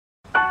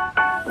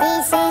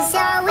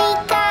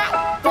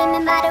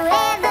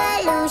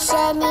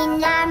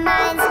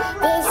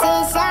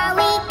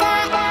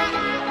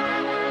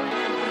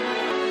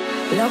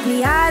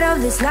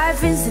this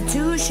life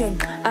institution.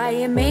 I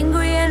am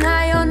angry and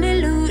high on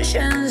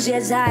illusions.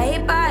 Yes, I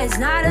hate, but it's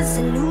not a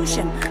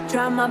solution.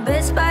 Try my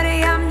best, but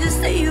I'm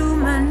just a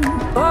human.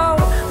 Oh,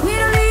 we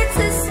don't need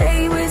to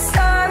say we're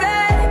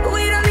sorry.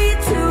 We don't need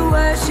to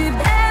worship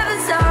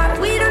heaven's heart.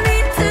 We don't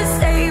need to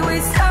say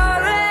we're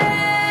sorry.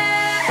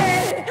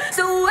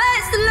 So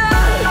where's the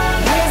love?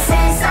 This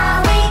is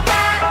all we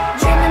got.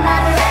 Dreaming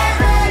about a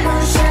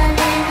revolution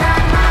in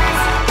our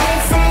minds.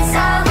 This is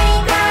all we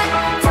got.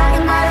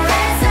 Talking about a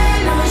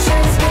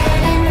resolutions,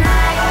 getting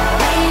high.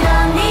 We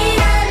don't need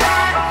a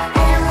lot,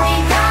 and we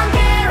don't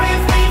care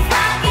if we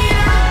fuck it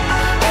up.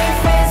 If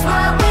it's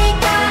what we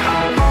got,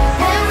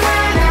 then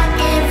why not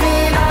give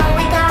it all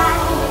we got?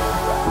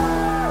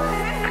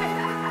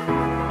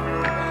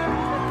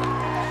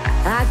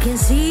 I can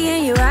see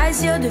in your eyes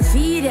you're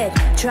defeated.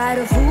 Try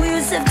to fool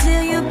yourself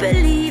till you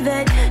believe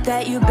it,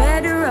 that you're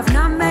better off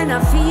numb and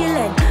not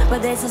feeling.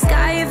 But there's a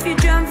sky if you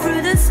jump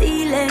through the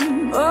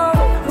ceiling. Oh,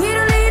 we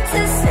don't need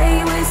to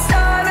say we're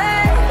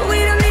sorry. We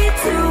don't need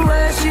to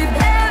worship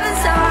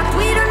heaven's heart.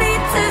 We don't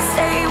need to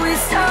say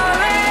we're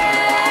sorry.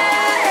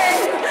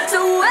 So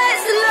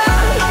where's the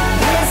love?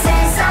 This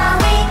is all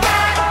we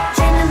got.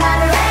 Dreaming about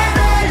a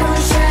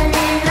revolution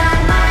in our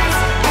minds.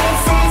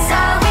 This is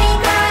all we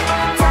got.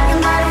 Talking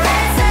about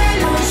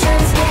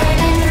resolutions,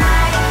 getting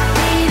high.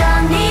 We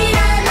don't need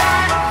a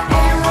lot,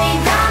 and we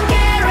don't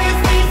care if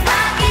we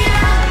fuck it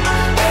up.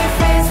 If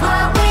it's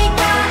what we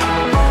got,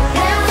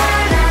 then why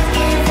not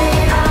give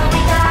it all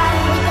we got?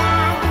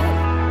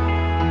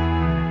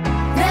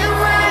 Then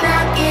why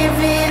not give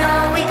it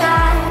all we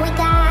got?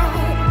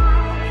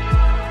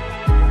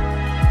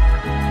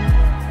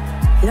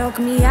 Lock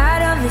me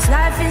out of this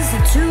life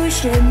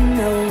institution,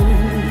 no.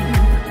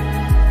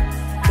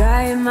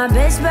 Trying my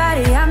best,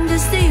 buddy, I'm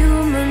just a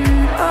human,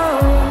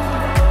 oh.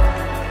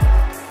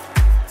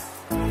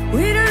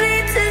 We don't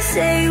need to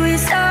say we're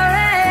sorry.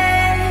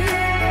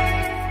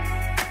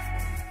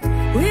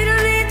 We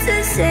don't need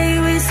to say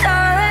we're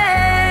sorry.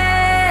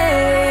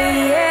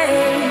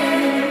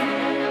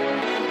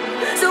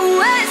 So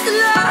where's the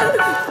love?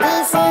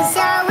 This is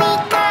all we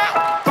got.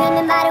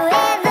 Dreaming about a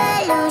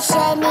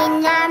revolution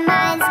in our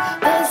minds.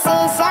 This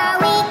is all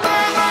we got.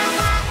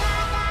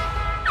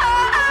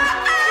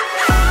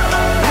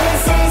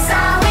 This is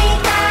all we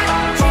got.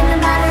 Dreaming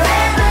about a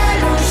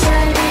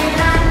revolution in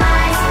our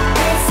minds.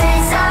 This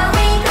is all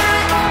we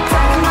got.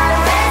 Talking about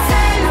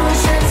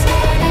resolutions,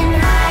 getting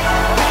high.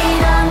 We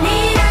don't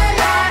need a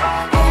lot,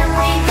 and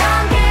we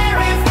don't care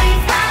if we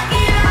fuck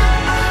it up.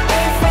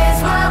 If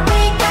it's what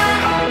we got,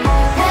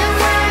 then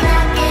why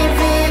not give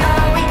it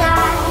all we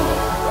got?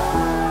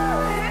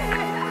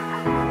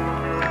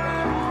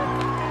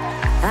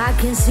 I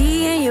can see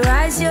in your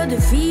eyes you're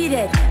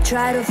defeated.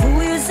 Try to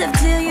fool yourself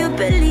till you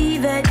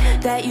believe it,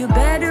 that you're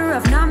better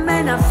off numb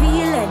and not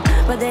feeling.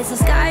 But there's a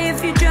sky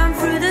if you jump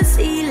through the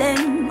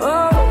ceiling.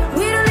 Oh,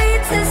 we don't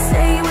need to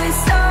say we're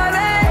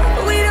sorry.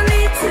 We don't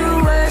need to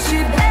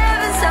worship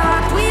heaven's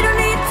heart. We don't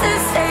need to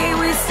say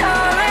we're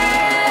sorry.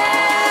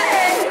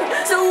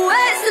 So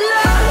where's the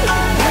love?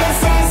 This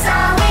is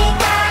all we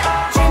got.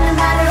 Dreaming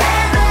about a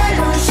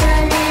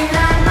revolution in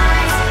our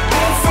minds.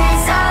 This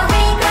is all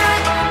we got.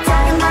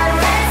 Talking about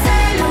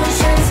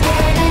resolutions,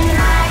 getting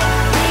high.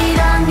 We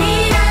don't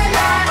need a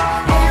lot,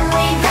 and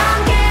we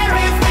don't care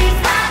if we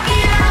fuck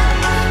it up.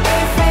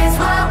 If it's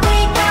what we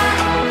got,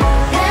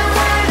 then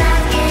why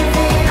not give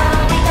it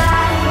all we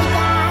got?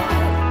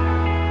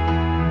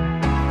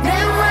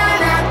 Then why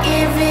not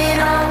give it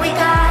all we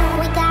got?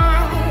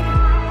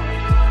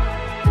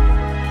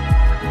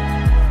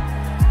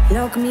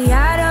 Lock me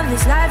out of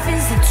this life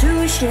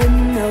institution,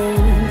 no.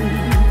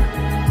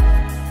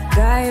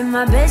 Trying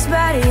my best,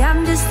 buddy,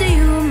 I'm just a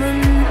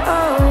human,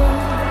 oh.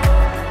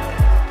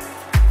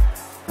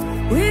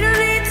 We don't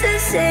need to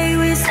say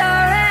we're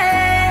sorry.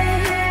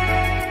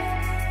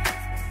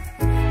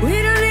 We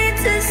don't need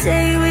to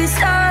say we're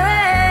sorry.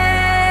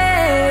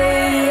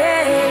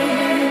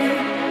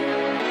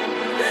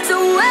 So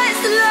where's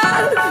the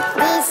love?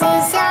 This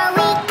is all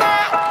we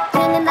got.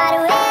 Dreaming about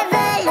a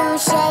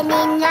revolution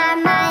in our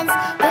minds.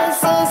 This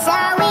is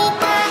all we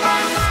got.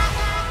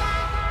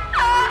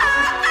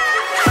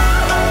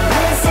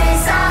 This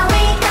is all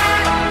we got.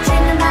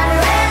 Dreaming about a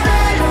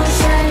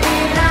revolution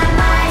in our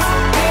minds.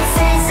 This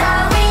is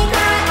all we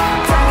got.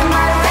 Talking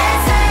about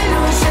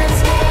resolutions,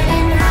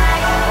 getting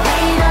high. We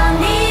don't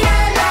need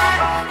a lot,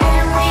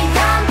 and we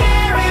don't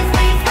care if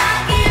we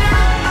fuck it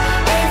up.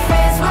 If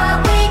it's what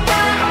we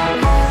got,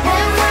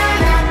 then why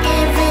not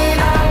give it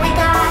all we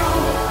got?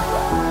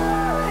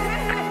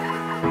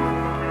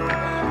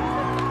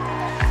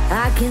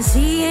 I can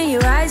see in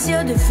your eyes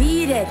you're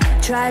defeated.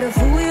 Try to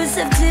fool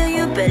yourself till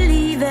you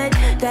believe it,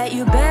 that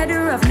you're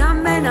better off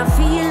numb and not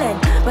feeling.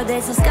 But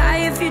there's a sky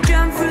if you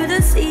jump through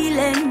the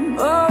ceiling.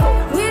 Oh,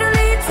 we don't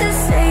need to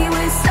say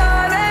we're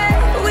sorry.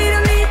 We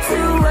don't need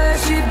to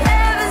worship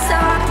heaven's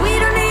heart. We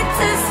don't need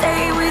to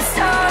say we're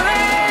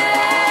sorry.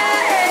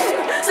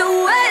 So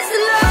where's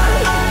the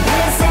love?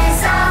 This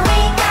is all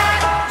we got.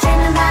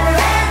 Dreaming about a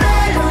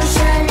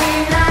revolution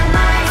in our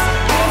minds.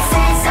 This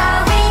is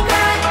all we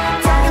got.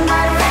 Talking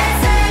about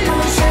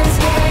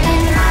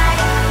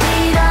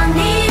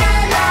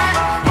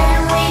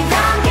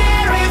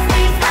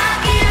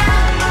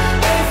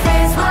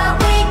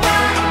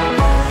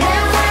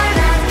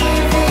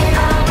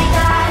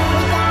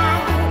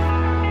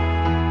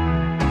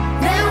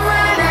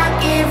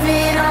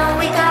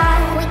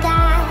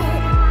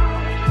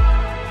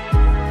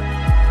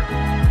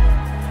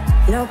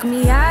Lock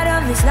me out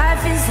of this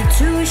life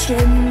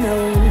institution,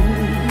 no.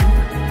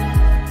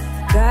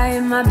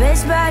 Trying my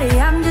best, buddy,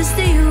 I'm just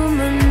a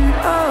human,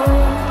 oh.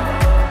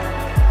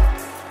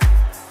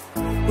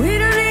 We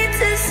don't need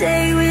to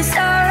say we're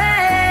sorry.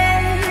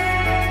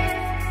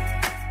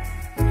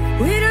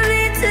 We don't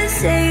need to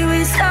say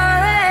we're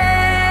sorry.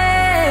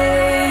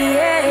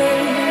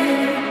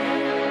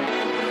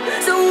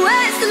 So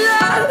where's the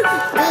love?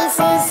 This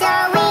is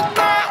all we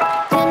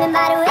got. Dreaming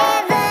about a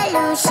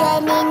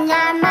revolution in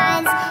our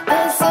minds.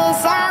 This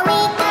is all we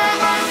got.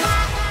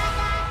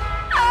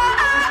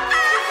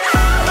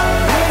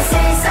 This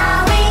is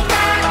all we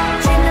got.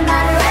 Dreaming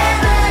about a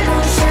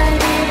revolution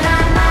in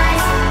our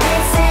minds.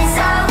 This is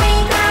all we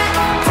got.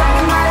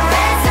 Talking about a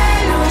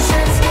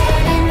resolutions,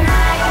 getting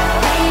high.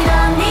 We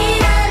don't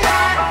need a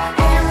lot,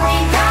 and we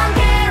don't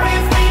care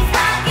if we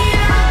fuck it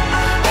up.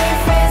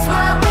 If it's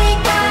what we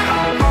got,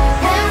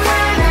 then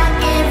we're not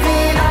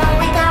giving all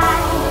we got.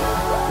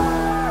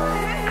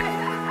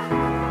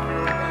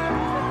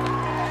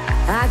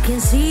 I can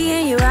see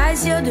in your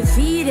eyes you're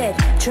defeated.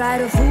 Try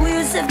to fool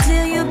yourself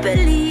till you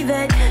believe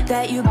it,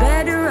 that you're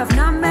better off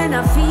numb and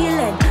not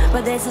feeling.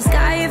 But there's a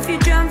sky if you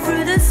jump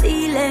through the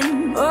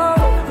ceiling. Oh,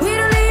 we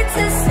don't need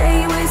to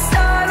say we're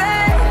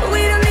sorry.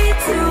 We don't need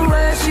to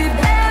worship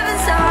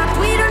heaven's heart.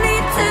 We don't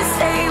need to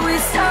say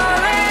we're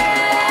sorry.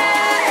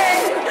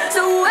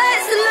 So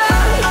where's the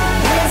love?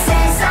 This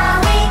is all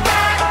we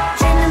got.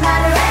 Dreaming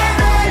about a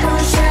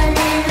revolution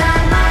in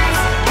our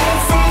minds.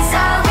 This is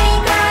all we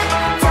got.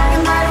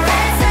 Talking about a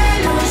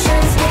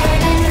resolutions,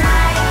 getting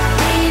high.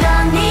 We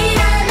don't need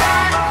a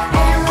lot,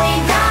 and we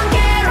don't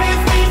care if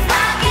we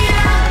fuck it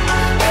up.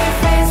 If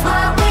it's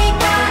what we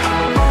got,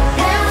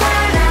 then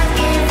we're not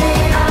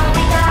giving all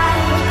we got.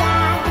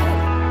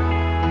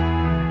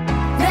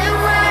 Then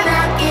we're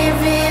not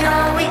giving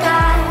all we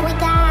got.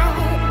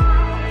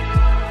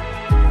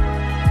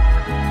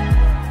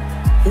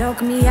 Lock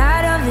me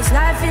out of this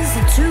life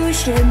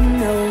institution,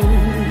 no.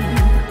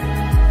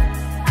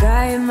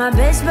 Trying my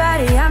best,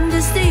 buddy, I'm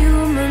just a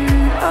human,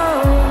 oh.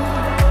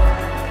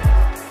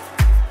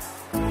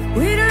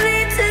 We don't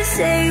need to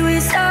say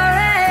we're sorry.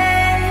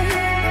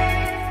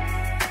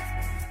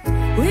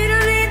 We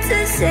don't need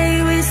to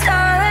say we're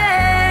sorry.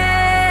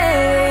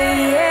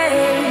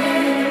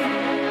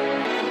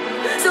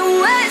 So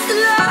where's the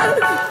love?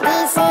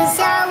 This is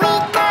all we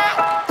got.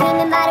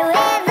 Dreaming about a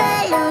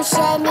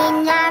revolution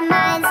in our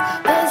minds.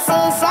 This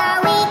is all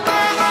we got.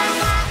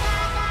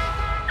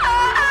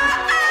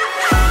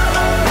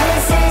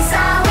 This is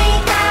all we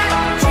got.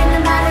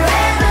 Dreaming about a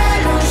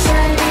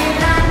revolution in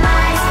our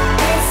minds.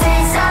 This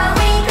is all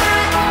we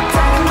got.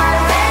 Talking about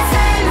a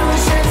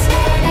resolutions,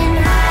 getting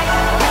high.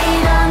 We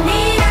don't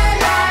need a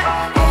lot,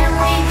 and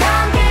we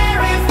don't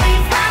care if we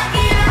fuck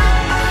it up.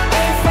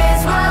 If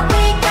it's what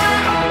we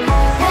got,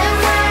 then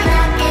we're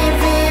not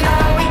giving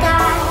all we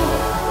got.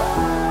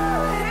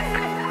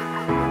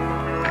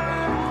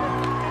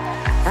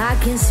 I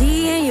can see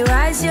in your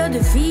eyes you're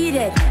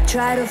defeated.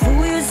 Try to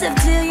fool yourself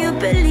till you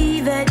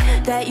believe it,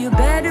 that you're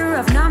better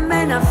off numb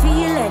and not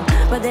feeling.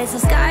 But there's a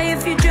sky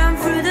if you jump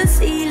through the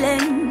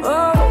ceiling.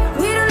 Oh,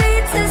 we don't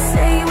need to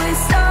say we're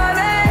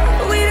sorry.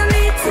 We don't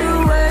need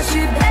to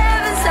worship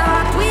heaven's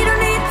heart. We don't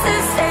need to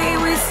say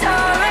we're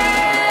sorry.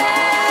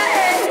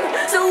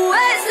 So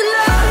where's the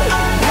love?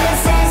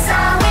 This is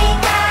all we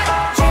got.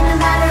 Dreaming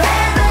about a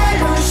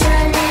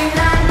revolution in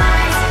our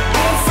minds.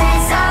 This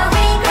is all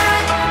we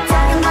got.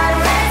 Talking about a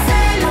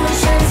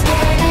resolutions,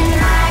 getting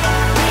high.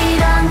 We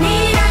don't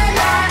need a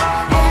lot,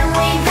 and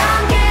we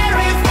don't care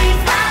if we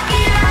fuck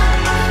it up.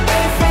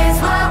 If it's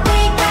what we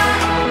got,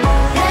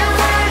 then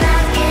we're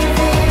not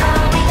giving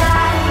all we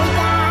got.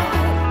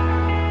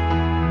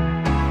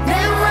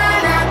 Then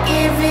we're not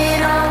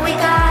giving all we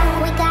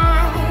got.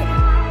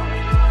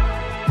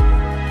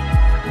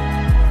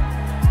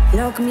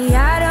 Lock me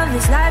out of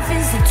this life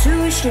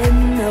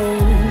institution, no.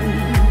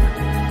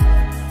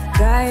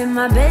 Trying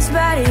my best,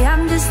 buddy,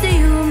 I'm just a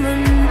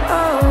human,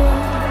 oh.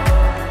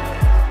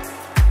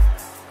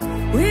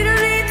 We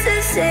don't need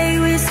to say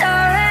we're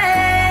sorry.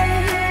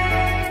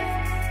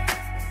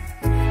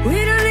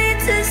 We don't need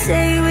to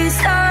say we're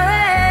sorry.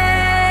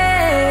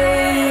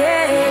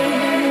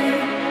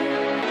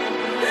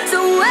 So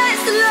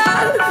where's the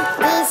love?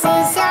 This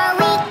is all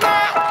we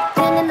got.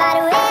 Dreaming about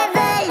a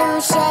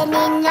revolution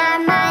in our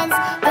minds.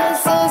 This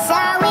is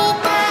all we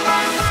got.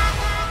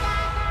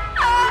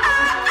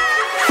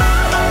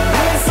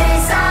 This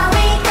is all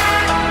we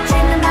got.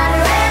 Dreaming about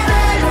a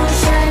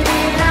revolution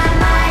in our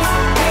minds.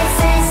 This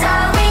is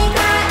all we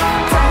got.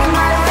 Talking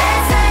about a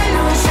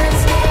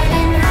resolutions,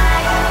 getting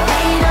high.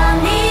 We don't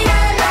need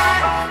a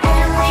lot,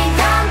 and we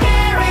don't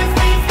care if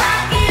we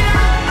fuck it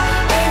up.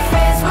 If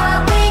it's what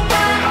we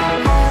got,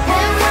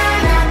 then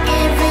we're not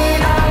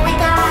giving all we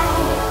got.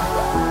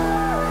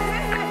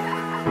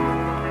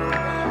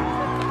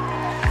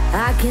 I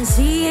can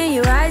see in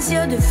your eyes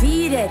you're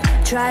defeated.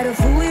 Try to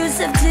fool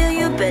yourself till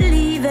you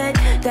believe it,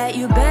 that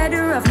you're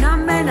better off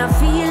numb and not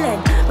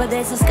feeling. But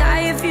there's a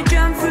sky if you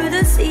jump through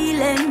the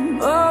ceiling.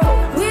 Oh,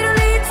 we don't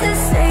need to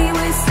say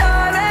we're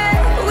sorry.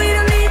 We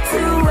don't need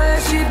to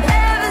worship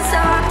heaven.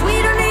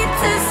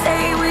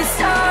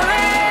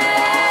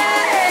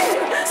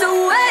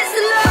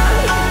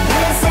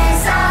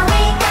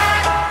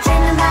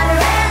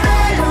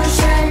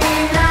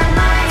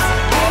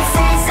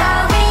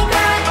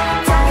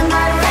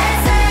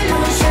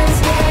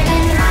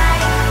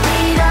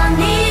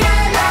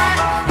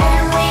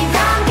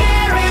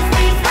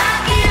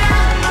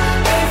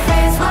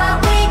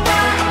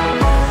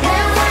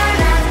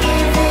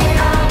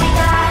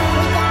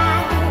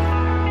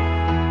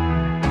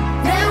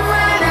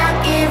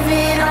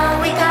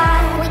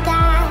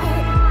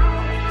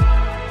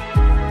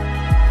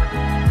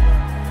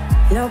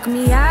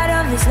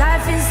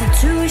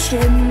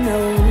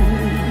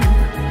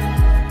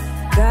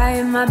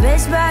 Trying my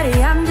best,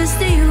 buddy, I'm just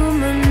a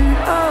human.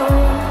 Oh,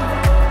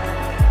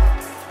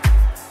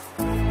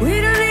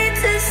 we don't need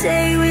to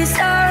say we're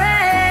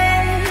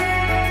sorry.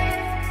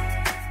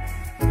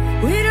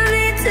 We don't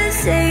need to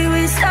say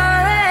we're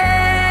sorry.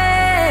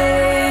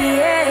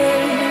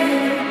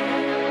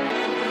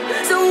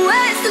 So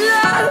where's the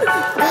love?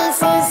 This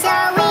is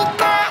all we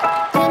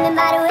got. Dreaming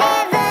about a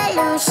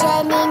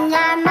revolution in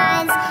our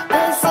minds.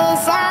 This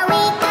is all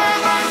we got.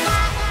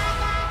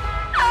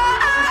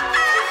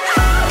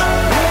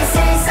 This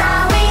is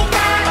all we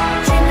got.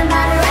 Dreaming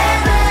about a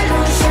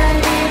revolution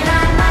in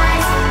our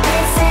minds.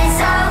 This is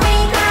all we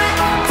got.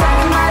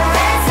 Talking about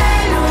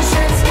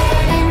resolutions,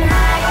 getting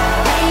high.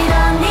 We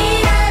don't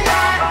need a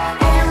lot,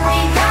 and we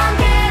don't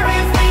care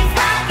if we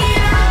fuck it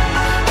up.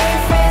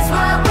 If it's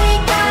what we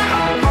got,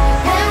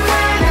 then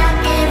we're not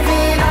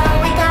giving all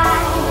we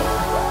got.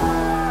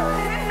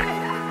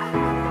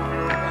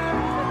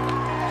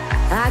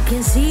 I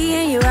can see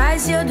in your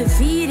eyes you're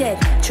defeated.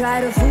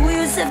 Try to fool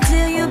yourself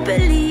till you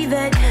believe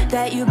it,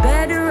 that you're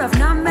better off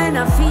numb and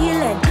not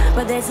feeling.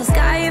 But there's a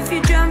sky if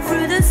you jump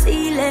through the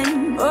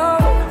ceiling. Oh,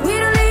 we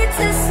don't need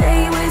to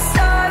say we're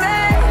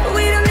sorry.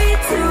 We don't need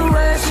to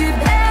worship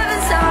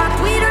heaven's heart.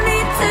 We don't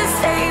need to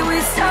say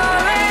we're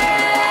sorry.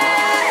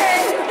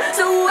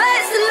 So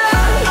where's the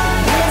love?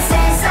 This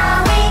is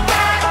all we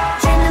got.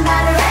 Dreaming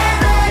about a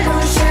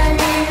revolution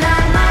in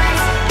our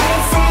minds.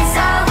 This is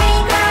all we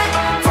got.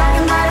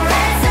 Talking about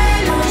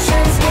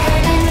resolutions,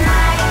 getting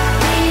high.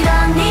 We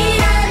don't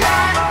need a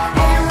lot,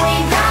 and we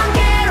don't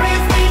care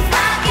if we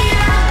fuck it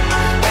up.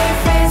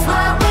 If it's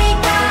what we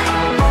got,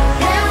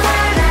 then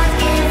we're not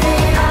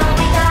giving all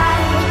we got.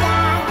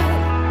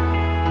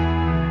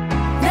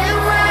 Then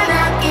we're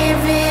not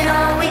giving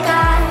all we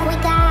got.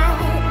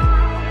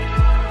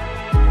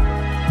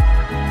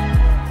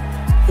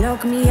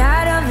 Lock me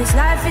out of this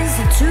life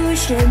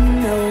institution,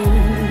 no.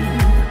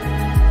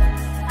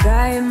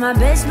 Trying my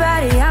best,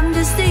 buddy, I'm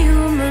just a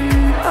human.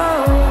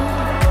 Oh,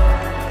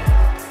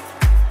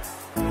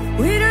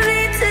 we don't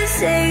need to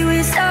say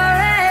we're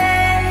sorry.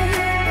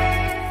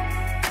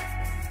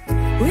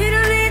 We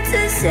don't need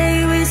to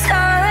say we're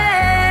sorry.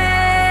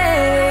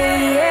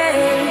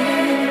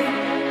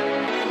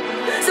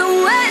 So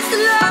where's the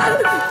love?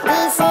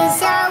 This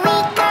is all we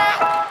got.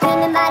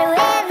 Dreaming about a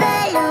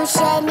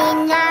revolution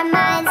in our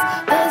minds.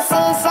 This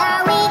is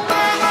all we got.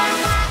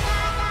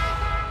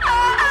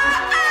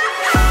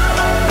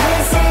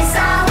 This is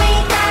all we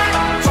got.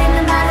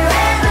 Dreaming about a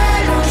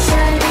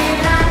revolution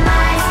in our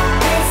minds.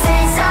 This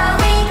is all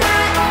we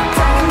got.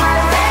 Talking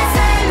about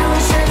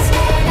resolutions,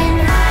 getting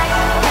high.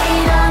 We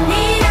don't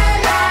need a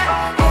lot,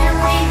 and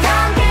we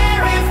don't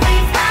care if we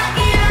fuck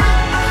it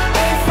up.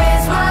 If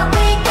it's what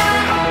we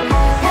got,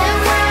 then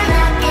we're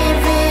not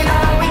giving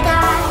all we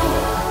got.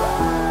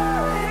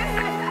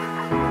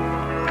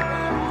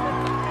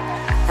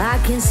 I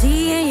can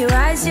see in your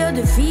eyes you're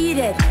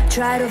defeated.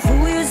 Try to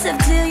fool yourself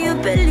till you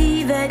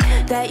believe it,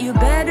 that you're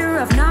better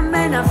off numb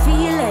and not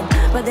feeling.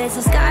 But there's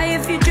a sky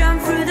if you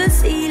jump through the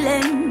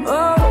ceiling.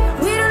 Oh,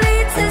 we don't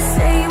need to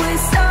say we're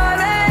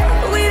sorry.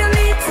 We don't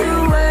need to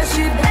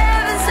worship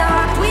heaven's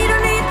heart. We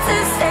don't need to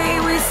say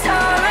we're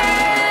sorry.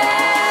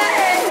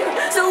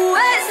 So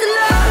where's the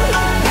love?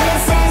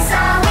 This is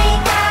all we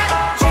got.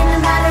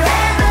 Dreaming about a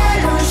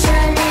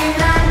revolution in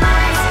our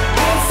minds.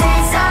 This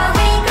is all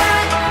we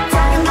got.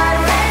 Talking about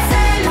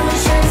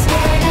resolutions,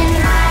 getting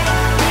high.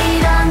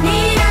 We don't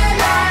need a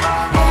lot,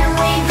 and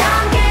we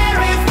don't care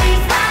if we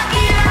fuck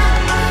it up.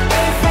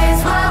 If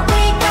it's what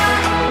we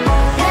got,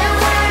 then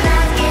we're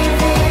not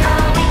giving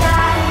all we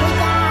got.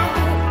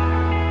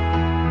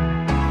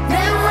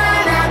 Then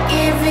we're not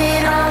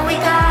giving all we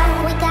got.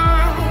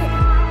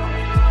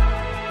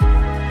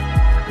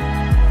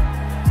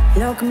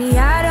 Lock me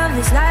out of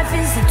this life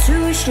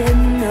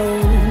institution, no.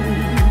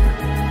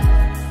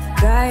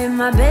 Trying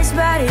my best,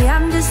 buddy,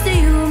 I'm just a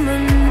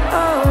human.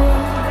 Oh,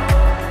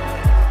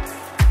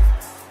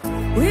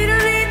 we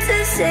don't need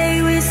to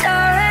say we're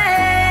sorry.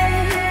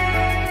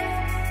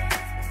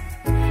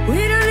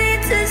 We don't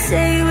need to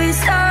say we're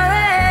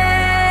sorry.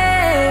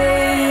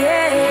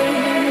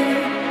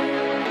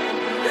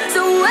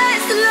 So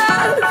where's the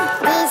love?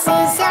 This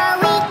is all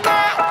we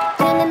got.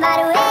 Dreaming about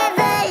a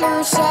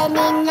revolution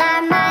in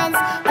our minds.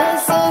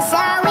 This is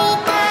all we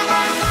got.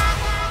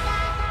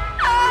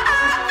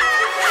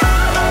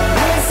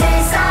 This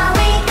is all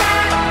we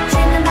got.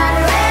 Dreaming about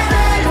a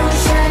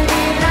revolution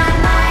in our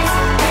minds.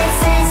 This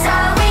is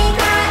all we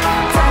got.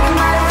 Talking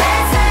about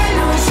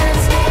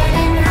resolutions,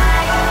 getting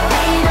high.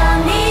 We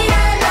don't need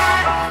a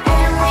lot,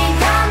 and we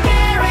don't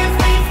care if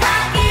we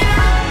fuck it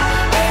up.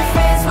 If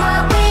it's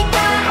what we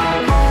got,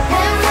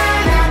 then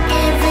we're not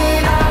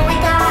giving all we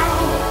got.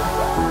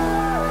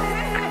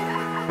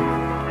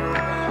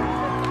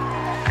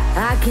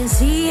 I can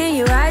see in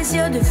your eyes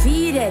you're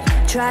defeated.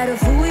 Try to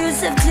fool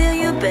yourself till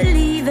you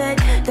believe it,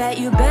 that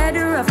you're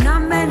better off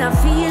numb and not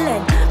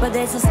feeling. But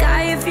there's a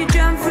sky if you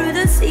jump through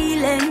the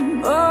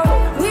ceiling. Oh,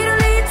 we don't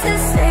need to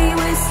say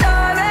we're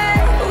sorry.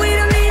 We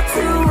don't need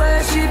to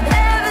worship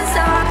heaven's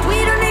heart.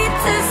 We don't need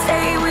to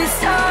say we're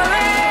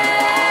sorry.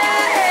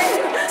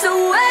 So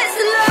where's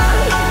the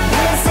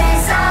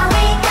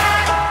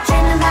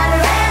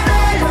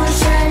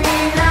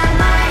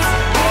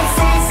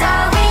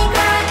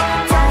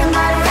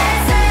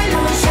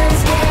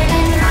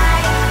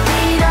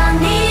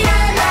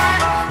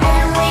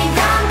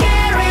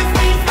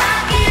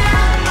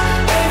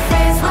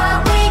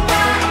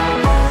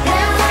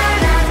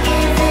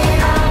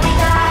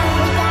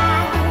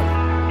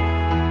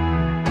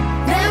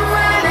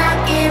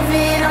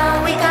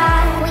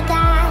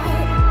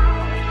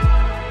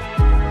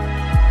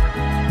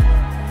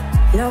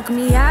Lock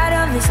me out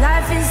of this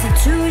life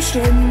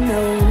institution,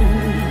 no.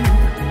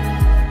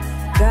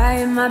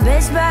 Trying my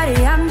best,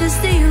 buddy, I'm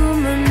just a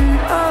human,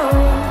 oh.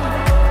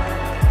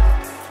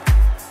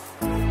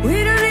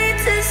 We don't need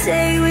to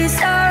say we're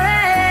sorry.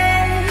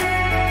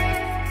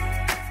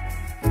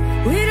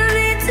 We don't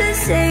need to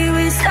say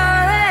we're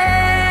sorry.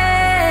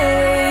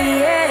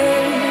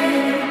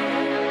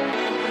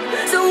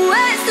 So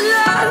where's the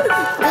love?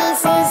 This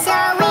is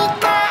all we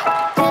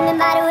got. Dreaming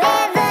about a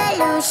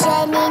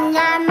revolution in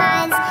our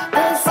minds.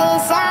 This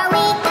is all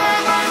we got.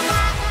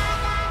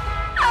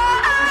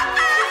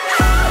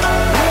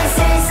 This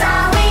is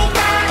all we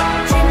got.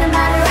 Dreaming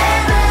about a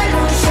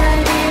revolution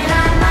in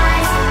our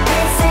minds.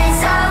 This is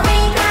all we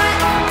got.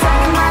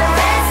 Talking about a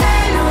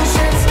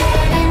resolutions,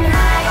 getting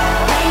high.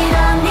 We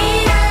don't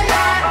need a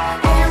lot,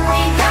 and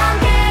we don't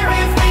care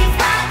if we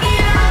fuck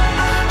it up.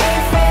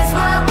 If it's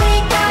what we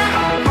got,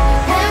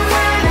 then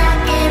we're not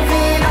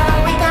giving all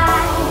we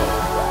got.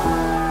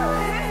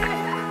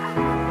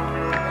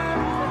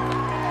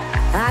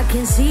 I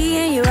can see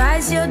in your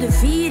eyes you're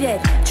defeated.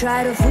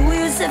 Try to fool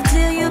yourself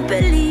till you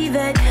believe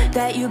it,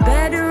 that you're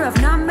better off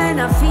numb and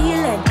not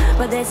feeling.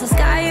 But there's a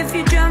sky if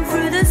you jump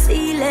through the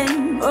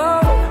ceiling.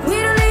 Oh, we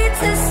don't need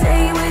to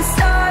say we're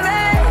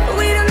sorry.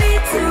 We don't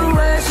need to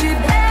worship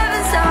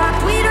heaven's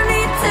heart. We don't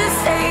need to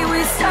say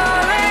we're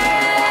sorry.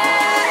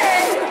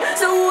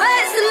 So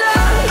where's the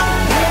love?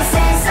 This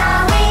is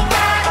all we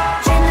got.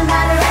 Dreaming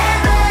about a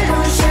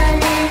revolution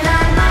in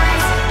our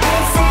minds.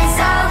 This is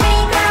all we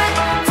got.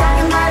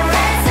 Talking about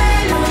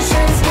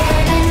resolutions,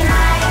 getting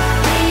high.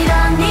 We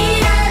don't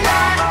need a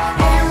lot,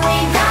 and we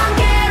don't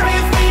care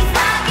if we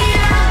fuck it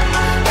up.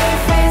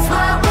 If it's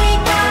what we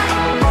got,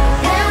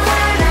 then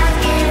we're not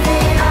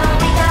giving all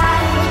we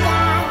got.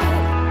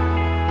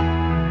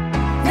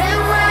 Then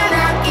we're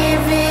not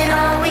giving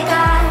all we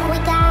got.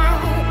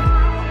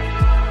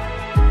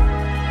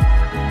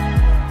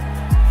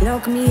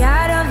 Lock me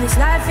out of this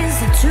life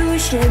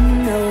institution,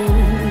 no.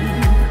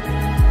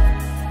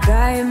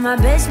 Trying my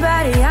best,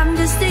 buddy, I'm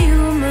just a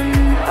human,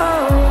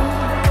 oh.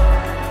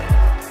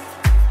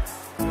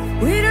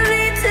 We don't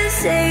need to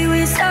say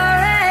we're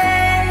sorry.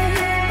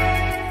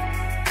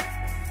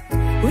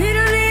 We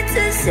don't need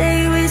to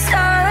say we're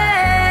sorry.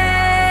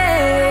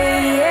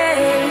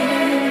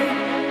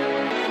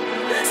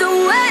 So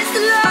where's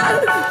the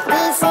love?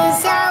 This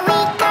is all we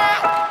got.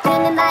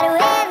 Dreaming about a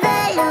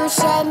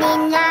revolution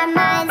in our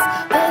minds.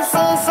 This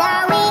is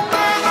all we got.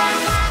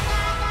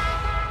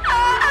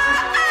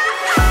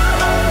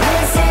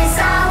 This is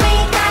all we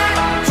got.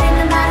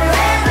 Dreaming about a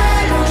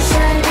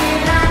revolution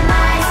in our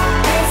minds.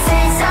 This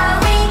is all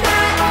we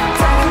got.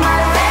 Talking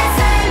about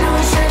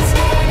resolutions,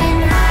 getting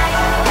high.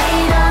 We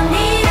don't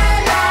need a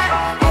lot,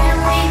 and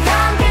we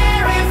don't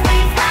care if we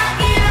fuck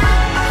it up.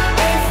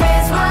 If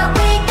it's what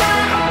we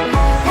got,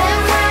 then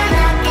we're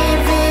not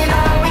giving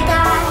all we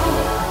got.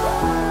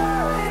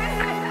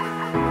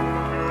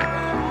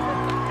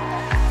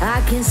 I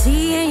can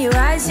see in your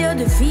eyes you're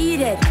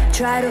defeated.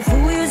 Try to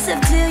fool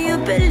yourself till you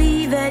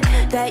believe it,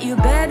 that you're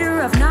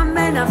better off numb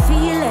and not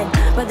feeling.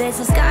 But there's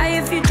a sky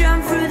if you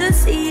jump through the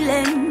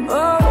ceiling.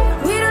 Oh,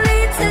 we don't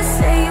need to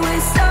say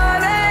we're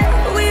sorry.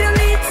 We don't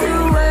need to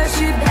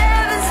worship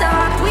heaven's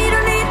heart. We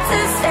don't need to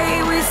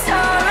say we're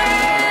sorry.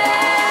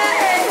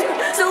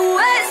 So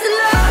where's the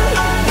love?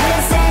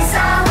 This is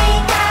all we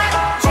got.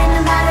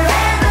 Dreaming about a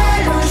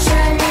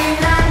revolution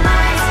in our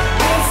minds.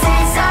 This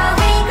is all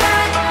we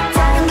got.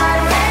 Talking about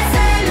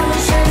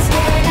resolutions,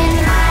 getting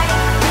high.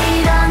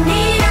 We don't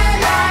need a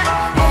lot,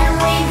 and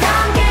we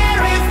don't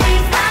care if we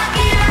fuck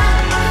it up.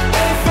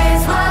 If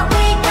it's what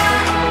we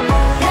got,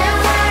 then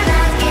we're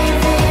not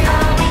giving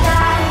all we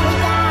got.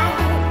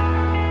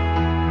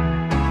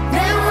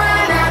 Then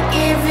we're not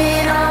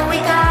giving all we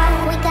got.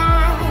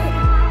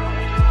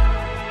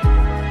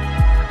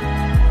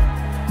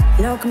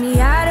 Lock me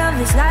out of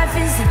this life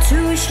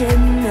institution,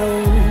 no.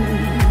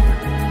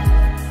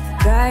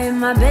 Trying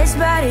my best,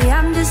 buddy,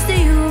 I'm just a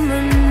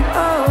human,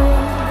 oh.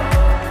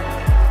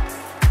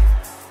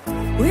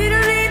 We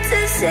don't need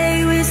to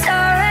say we're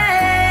sorry.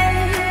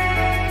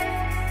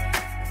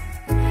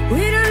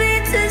 We don't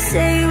need to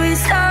say we're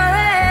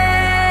sorry.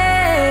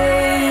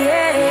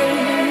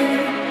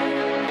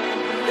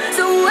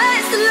 So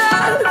where's the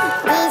love?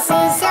 This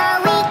is all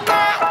we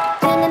got.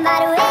 Dreaming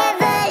about a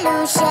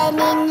revolution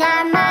in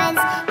our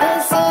minds.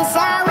 This is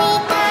all we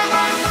got.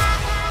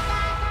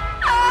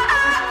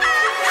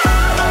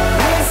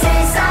 This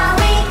is all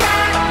we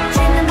got.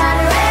 Dreaming about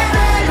a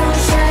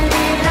revolution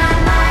in our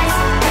minds.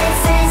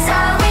 This is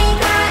all we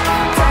got.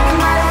 Talking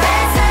about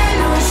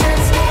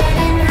resolutions,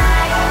 getting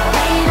high.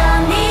 We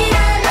don't need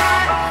a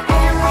lot,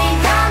 and we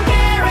don't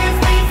care if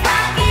we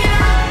fuck it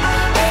up.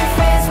 If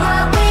it's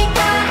what we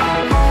got,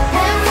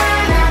 then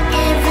we're not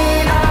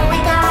giving all we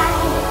got.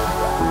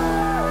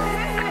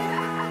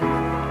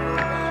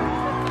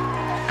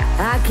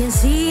 I can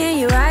see in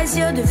your eyes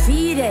you're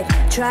defeated.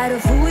 Try to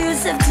fool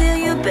yourself till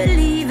you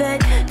believe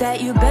it,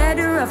 that you're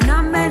better off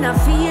numb and not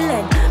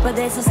feeling. But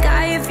there's a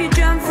sky if you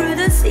jump through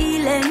the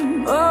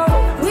ceiling. Oh,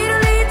 we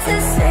don't need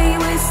to say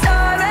we're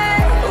sorry.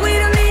 We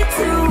don't need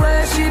to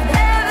worship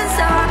heaven.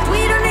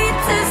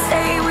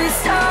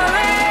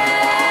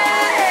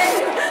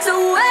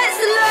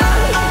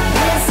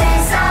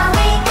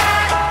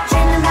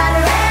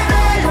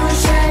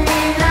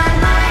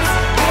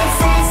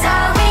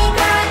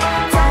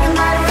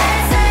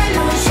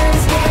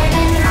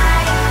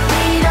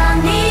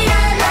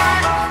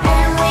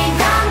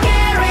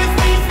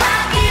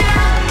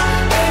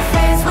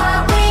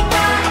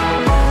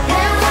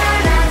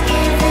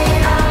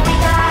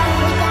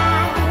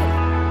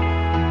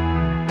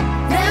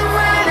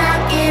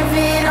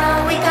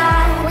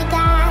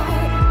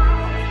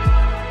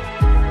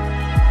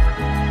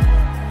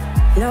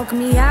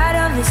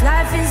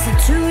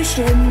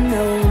 should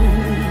know.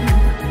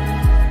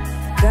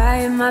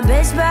 Trying my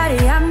best,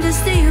 buddy, I'm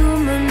just a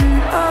human.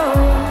 Oh,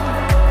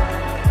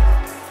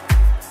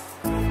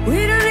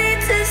 we don't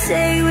need to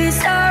say we're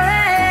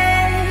sorry.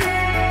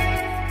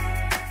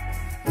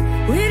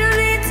 We don't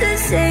need to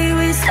say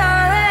we're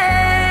sorry.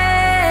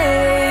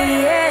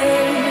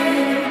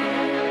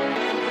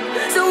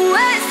 So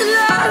where's the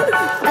love?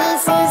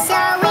 This is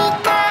all we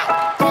got.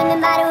 Dreaming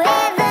about a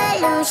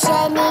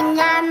revolution in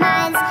our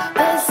minds.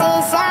 This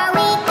is all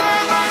we got.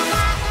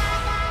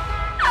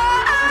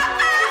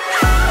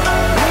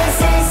 This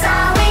is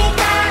all we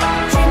got.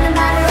 Dreaming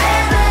about a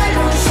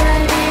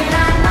revolution in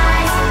our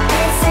minds.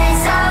 This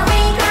is all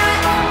we got.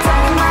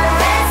 Talking about a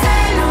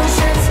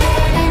resolutions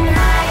getting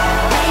high.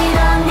 We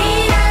don't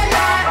need a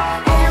lot,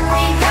 and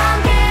we don't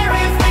care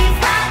if we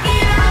fuck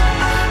it up.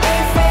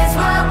 If it's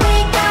what we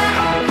got,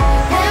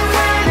 then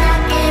we're not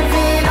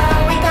giving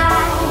all we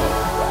got.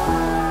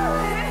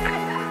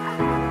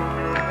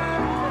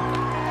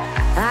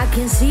 I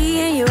can see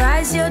in your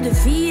eyes you're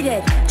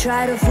defeated.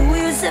 Try to fool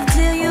yourself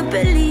till you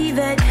believe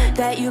it,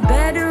 that you're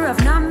better off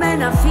numb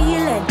and not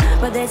feeling.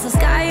 But there's a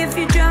sky if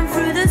you jump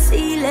through the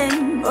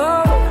ceiling.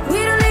 Oh,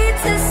 we don't need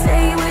to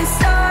say we're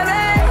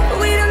sorry.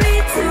 We don't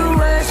need to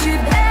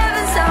worship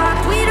heaven's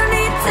heart. We don't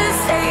need to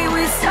say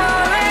we're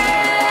sorry.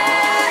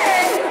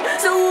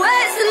 So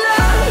where's the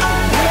love?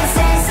 This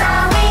is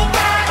all we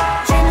got.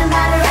 Dreaming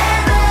about a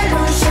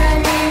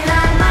revolution in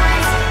our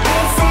minds.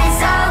 This is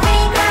all we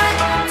got.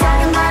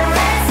 Talking about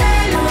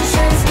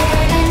resolutions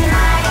getting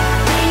high.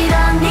 We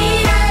don't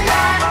need a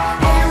lot,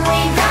 and we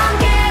don't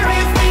care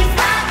if we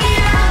fuck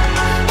it up.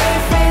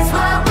 If it's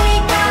what we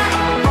got,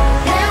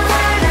 then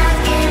we're not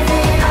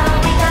giving all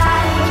we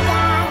got.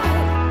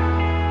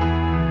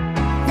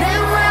 Then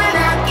we're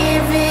not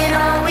giving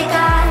all we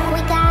got.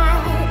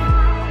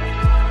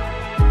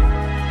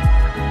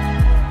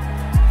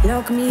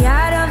 Lock me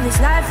out of this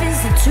life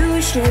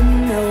institution,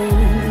 no.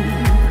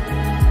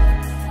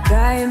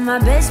 Trying my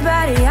best,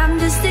 buddy, I'm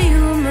just a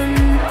human.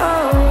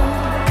 Oh,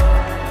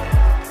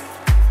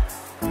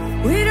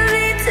 we don't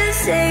need to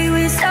say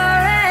we're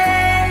sorry.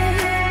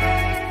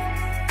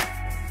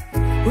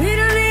 We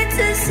don't need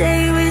to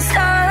say we're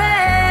sorry.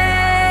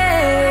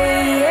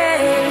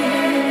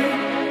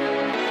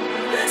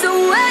 So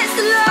where's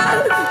the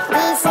love?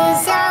 This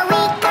is all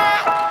we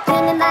got.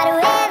 Dreaming about a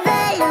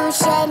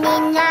revolution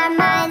in our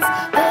minds.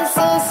 This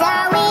is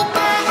all we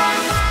got.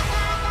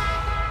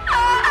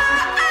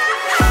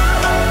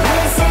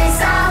 This is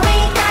all we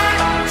got.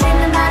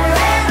 Dreaming about a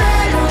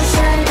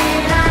revolution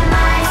in our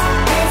minds.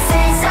 This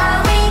is all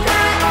we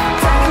got.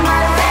 Talking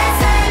about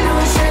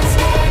resolutions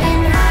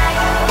getting high.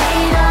 We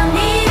don't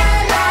need a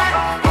lot,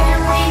 and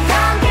we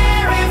don't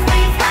care if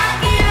we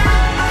fuck it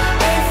up.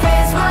 If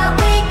it's what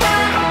we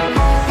got,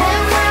 then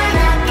we're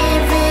not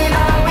giving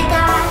all we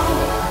got.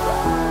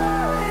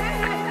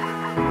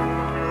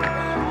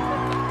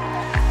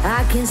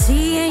 I can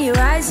see in your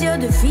eyes you're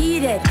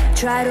defeated.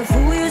 Try to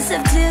fool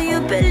yourself till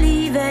you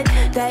believe it,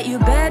 that you're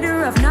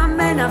better off numb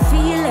and not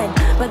feeling.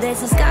 But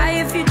there's a sky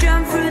if you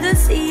jump through the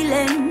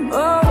ceiling.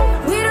 Oh,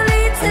 we don't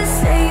need to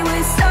say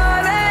we're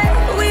sorry.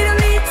 We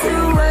don't need to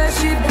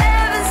worship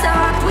heaven's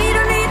heart. We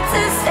don't need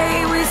to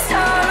say we're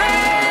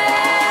sorry.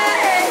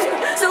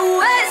 So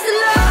where's the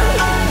love?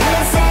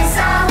 This is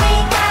all we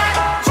got.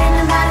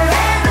 Dreaming about a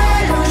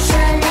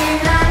revolution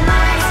in our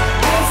minds.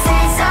 This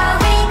is all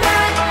we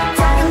got.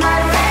 Talking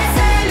about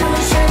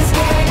resolutions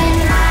getting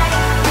high.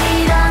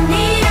 We don't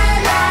need a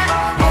lot,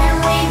 and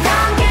we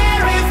don't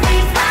care if we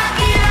fuck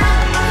it up.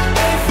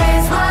 If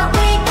it's what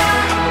we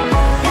got,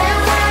 then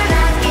we're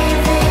not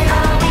giving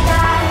all we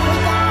got.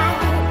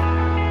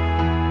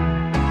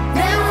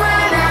 Then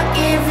we're not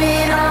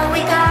giving all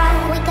we got.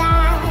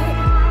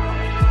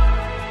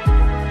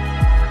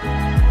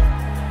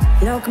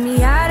 Lock me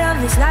out of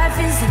this life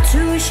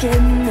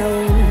institution, no.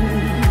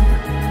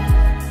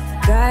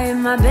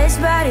 Trying my best,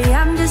 buddy,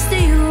 I'm just a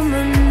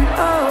human.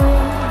 Oh,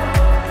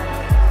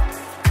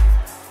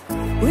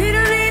 we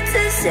don't need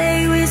to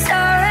say we're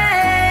sorry.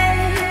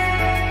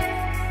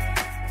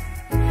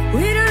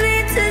 We don't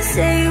need to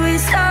say we're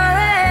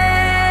sorry.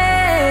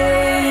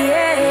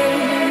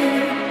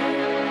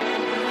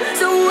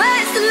 So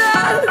where's the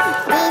love?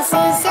 This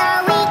is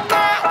all we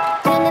got.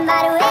 Dreaming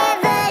about a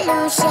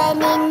revolution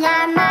in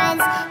our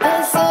minds.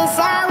 This is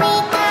all we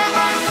got.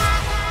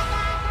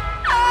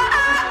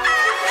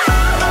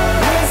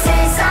 This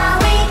is all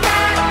we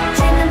got.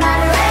 Dreaming about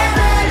a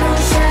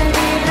revolution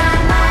in our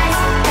minds.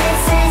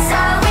 This is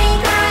all we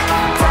got.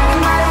 Talking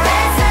about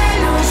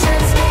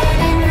resolutions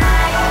getting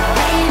high.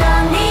 We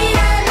don't need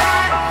a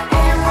lot,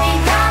 and we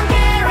don't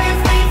care if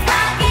we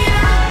fuck it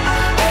up.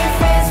 If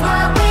it's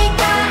what we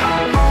got,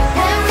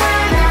 then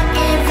we're not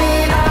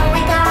giving all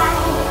we got.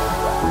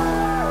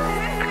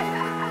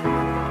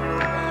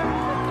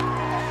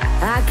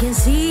 I can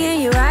see in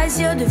your eyes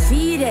you're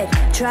defeated.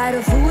 Try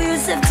to fool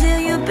yourself till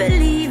you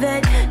believe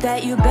it,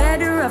 that you're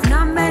better off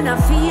numb and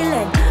not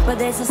feeling. But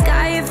there's a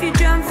sky if you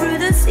jump through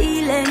the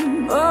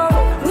ceiling. Oh,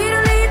 we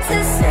don't need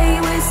to say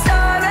we're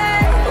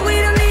sorry. We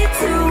don't need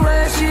to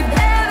worship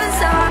heaven's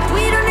heart.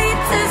 We don't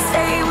need to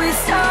say we're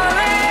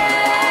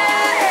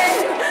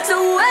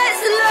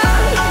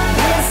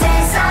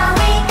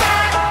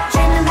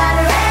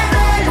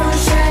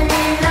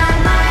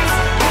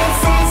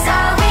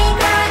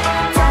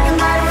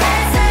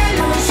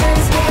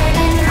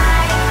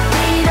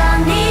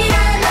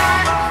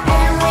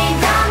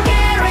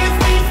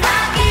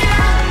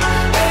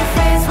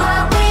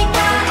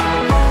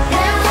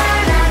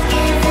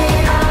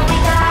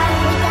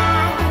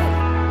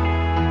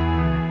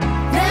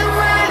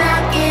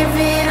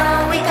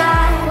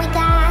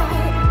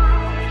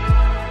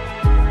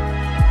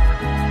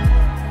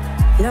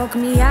Lock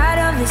me out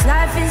of this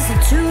life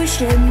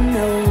institution,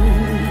 no.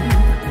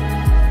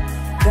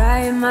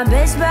 Trying my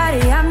best,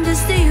 buddy, I'm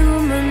just a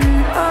human,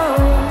 oh.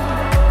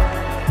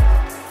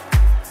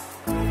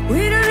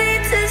 We don't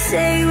need to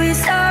say we're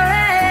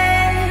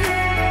sorry.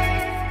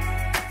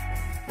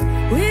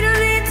 We don't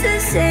need to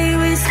say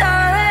we're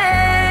sorry.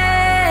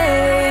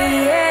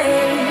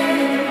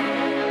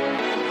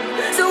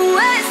 So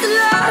where's the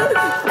love?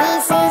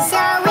 This is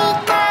all we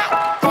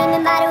got.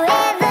 Dreaming about a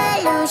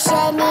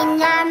revolution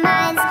in our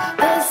minds.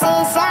 This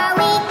is all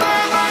we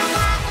got.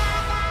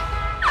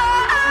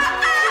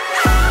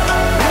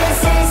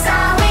 This is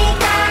all we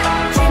got.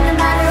 Dreaming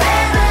about a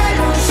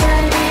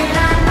revolution in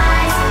our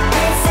minds.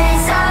 This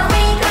is all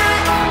we got.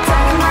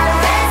 Talking about a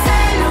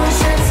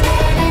resolutions,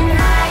 getting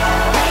high.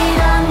 We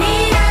don't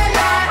need a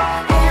lot,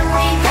 and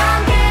we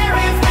don't care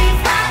if we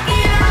fuck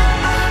it up.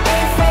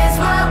 If it's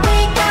what we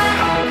got,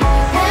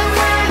 then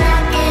we're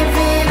not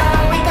giving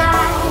all we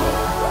got.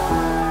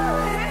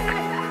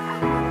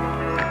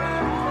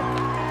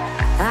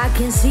 I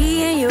can see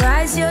in your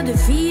eyes you're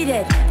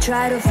defeated.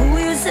 Try to fool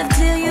yourself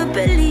till you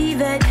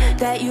believe it,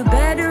 that you're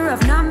better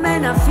off numb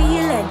and not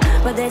feeling.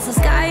 But there's a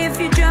sky if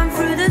you jump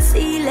through the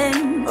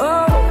ceiling.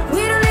 Oh,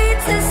 we don't need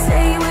to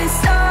say we're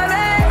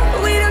sorry.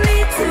 We don't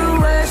need to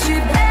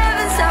worship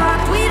heaven's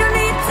heart. We don't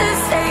need to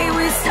say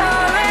we're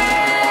sorry.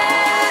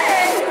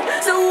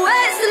 So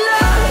where's the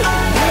love?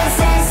 This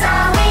is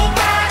all we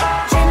got.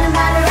 Dreaming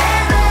about a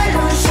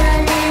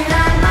revolution in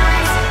our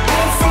minds.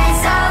 This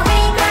is all we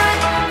got.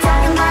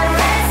 Talking about a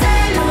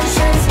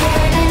resolutions,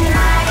 getting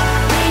high.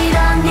 We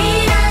don't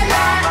need a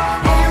lot,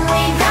 and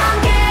we don't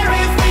care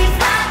if we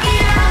fuck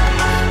it up.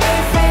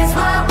 If it's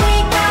what we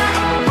got,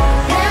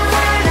 then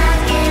we're not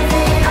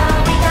giving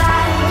all we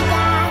got.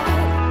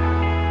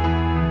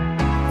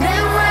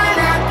 Then we're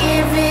not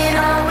giving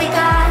all we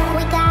got.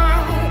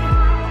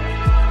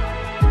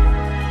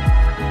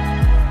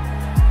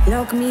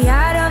 Lock me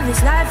out of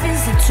this life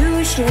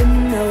institution,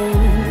 no.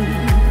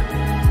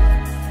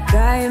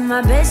 Trying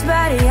my best,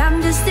 buddy,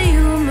 I'm just a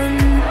human,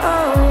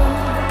 oh.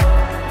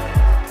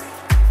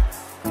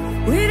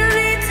 We don't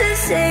need to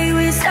say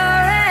we're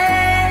sorry.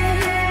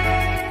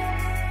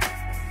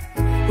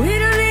 We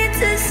don't need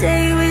to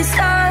say we're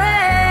sorry.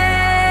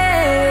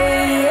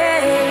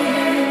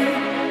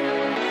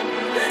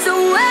 So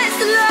where's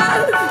the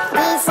love?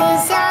 This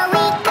is all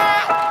we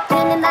got.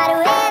 Dreaming about a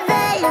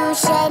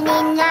revolution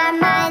in our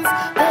minds.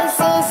 This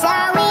is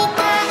all we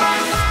got.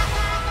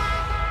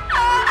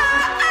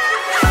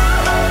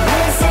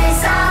 This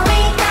is all we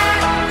got.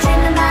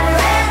 Dreaming about a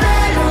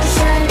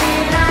revolution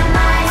in our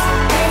minds.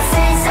 This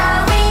is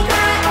all we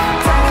got.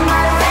 Talking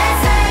about a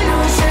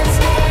resolutions,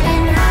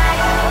 getting high.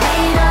 We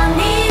don't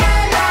need a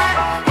lot,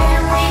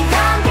 and we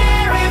don't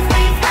care if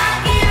we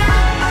fuck it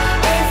up.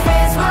 If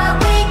it's what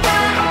we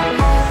got,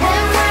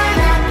 then we're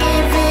not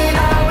giving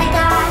all we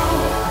got.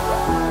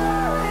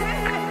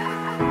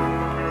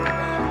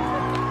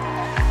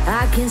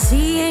 I can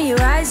see in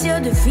your eyes you're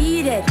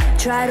defeated.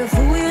 Try to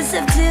fool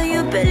yourself till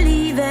you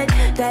believe it,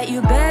 that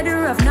you're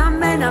better off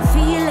numb and not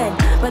feeling.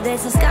 But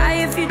there's a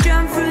sky if you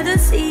jump through the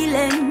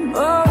ceiling.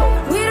 Oh,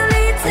 we don't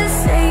need to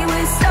say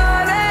we're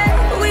sorry.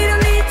 We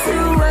don't need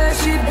to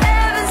worship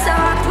heaven's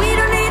heart. We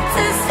don't need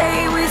to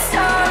say we're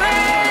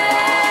sorry.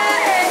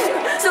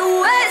 So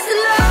where's the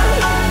love?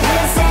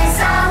 This is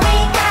all we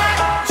got.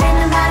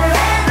 Dreaming about a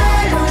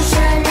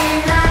revolution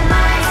in our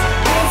minds.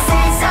 This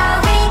is all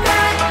we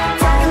got.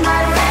 Talking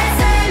about a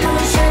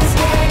resolutions,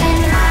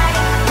 getting high.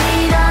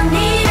 We don't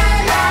need a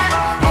lot,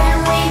 and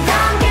we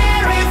don't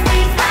care if we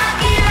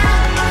fuck it up.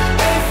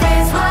 If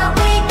it's what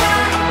we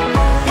got,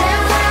 then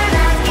we're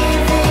not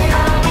giving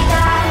all we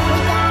got.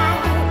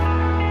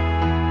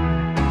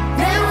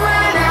 Then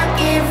we're not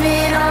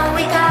giving all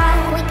we got.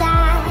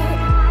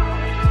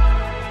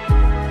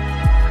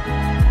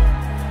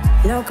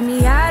 Lock me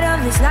out of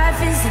this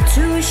life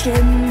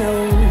institution, no.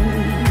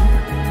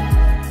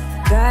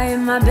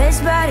 Trying my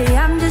best, buddy,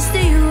 I'm just a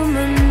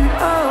human,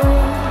 oh.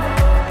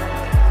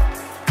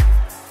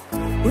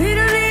 We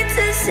don't need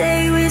to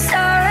say we're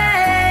sorry.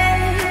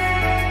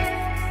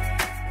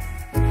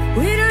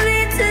 We don't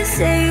need to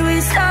say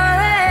we're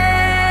sorry.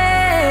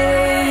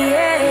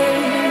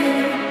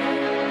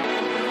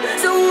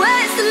 So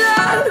where's the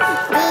love?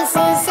 This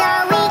is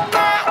all we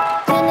got.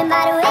 Dreaming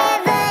about a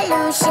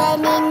revolution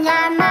in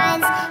our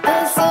minds.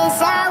 This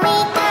is all we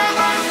got.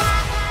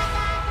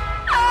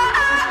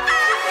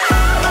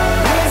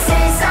 This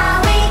is all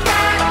we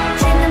got.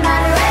 Dreaming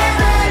about a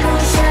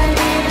revolution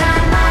in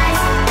our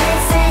minds.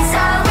 This is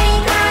all we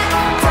got.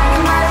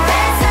 Talking about a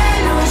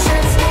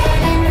resolutions,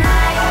 getting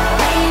high.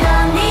 We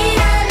don't need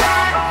a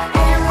lot,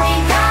 and we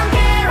don't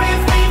care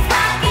if we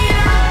fuck it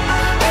up.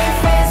 If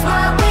it's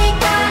what we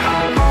got,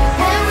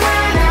 then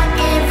we're not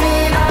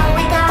giving all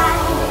we got.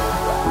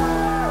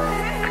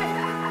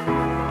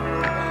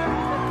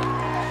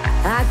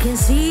 I can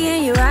see in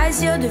your eyes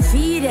you're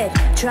defeated.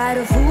 Try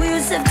to fool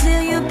yourself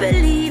till you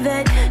believe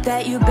it,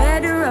 that you're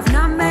better off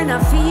numb and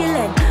not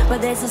feeling.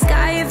 But there's a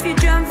sky if you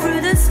jump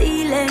through the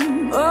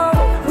ceiling. Oh,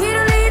 we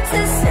don't need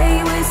to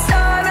say we're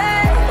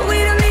sorry. We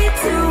don't need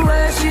to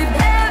worship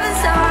heaven.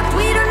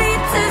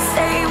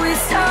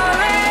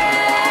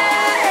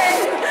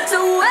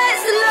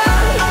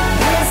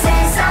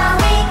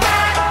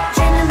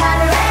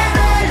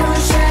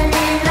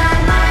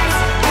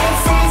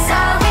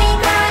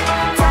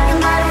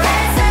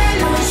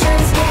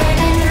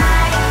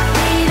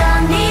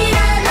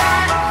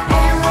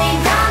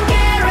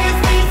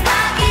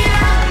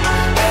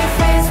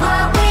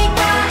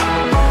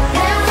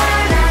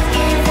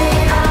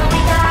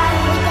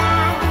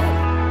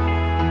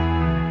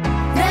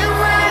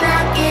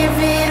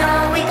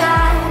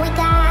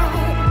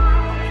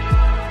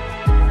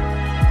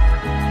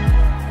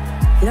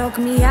 Lock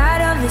me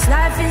out of this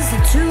life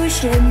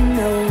institution,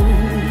 no.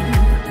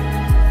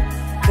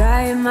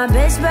 Trying my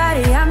best,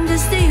 buddy, I'm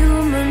just a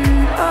human,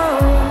 oh.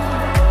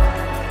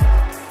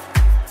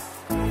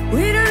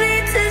 We don't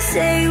need to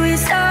say we're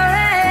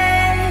sorry.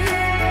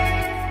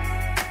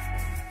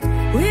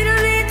 We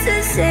don't need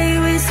to say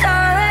we're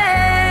sorry.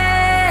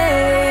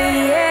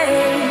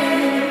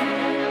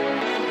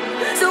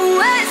 So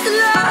where's the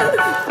love?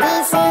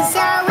 This is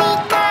all we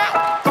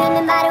got.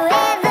 Dreaming about a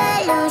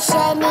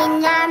revolution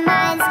in our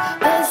minds.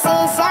 This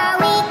is all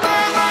we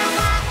got.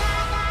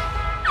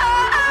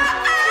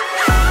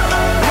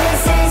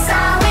 This is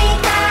all we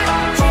got.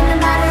 Dreaming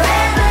about a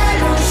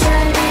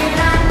revolution in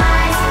our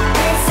minds.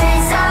 This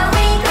is all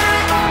we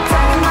got.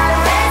 Talking about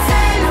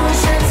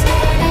resolutions,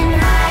 getting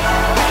high.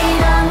 We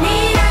don't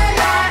need a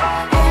lot,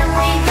 and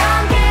we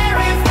don't care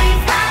if we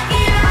fuck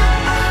it up.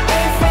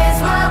 If it's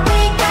what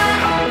we got,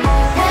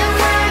 then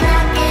we're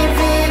not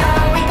giving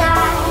all we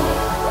got.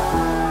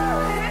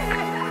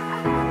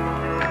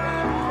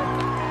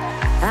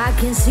 I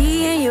can see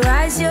in your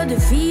eyes you're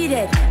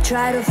defeated.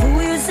 Try to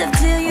fool yourself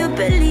till you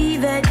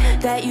believe it,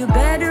 that you're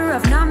better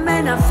off numb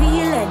and not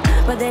feeling.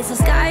 But there's a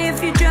sky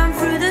if you jump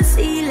through the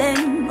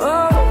ceiling.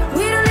 Oh,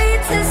 we don't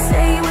need to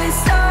say we're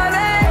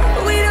sorry.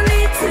 We don't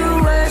need to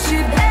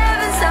worship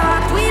heaven's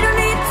heart. We don't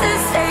need to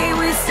say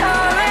we're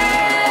sorry.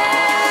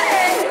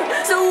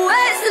 So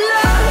where's the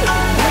love?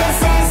 This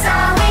is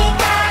all we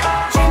got.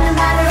 Dreaming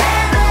about a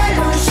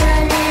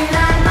revolution in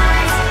our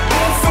minds.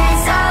 This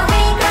is all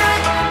we got.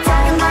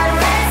 Talking about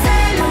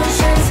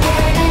resolutions,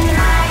 getting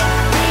high.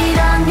 We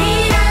don't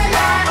need a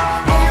lot,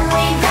 and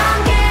we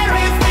don't care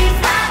if we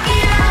fuck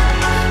it up.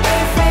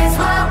 If it's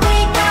what we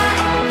got,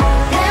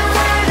 then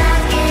we're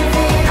not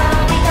giving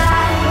all we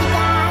got.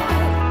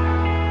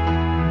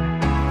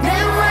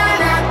 Then we're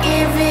not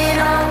giving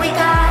all we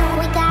got.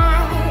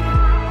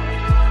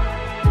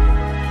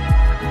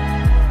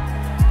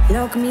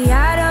 Lock me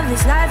out of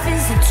this life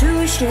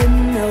institution,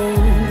 no.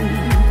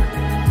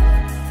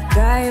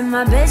 Trying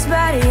my best,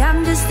 buddy,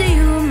 I'm just a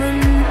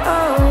human,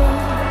 oh.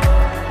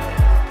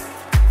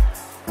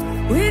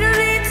 We don't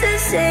need to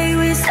say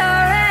we're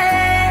sorry.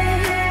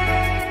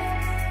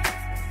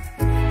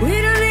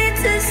 We don't need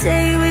to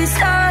say we're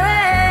sorry.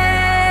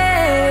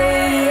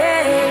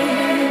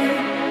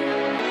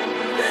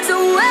 So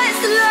where's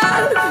the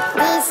love?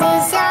 This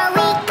is all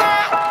we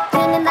got.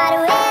 Dreaming about a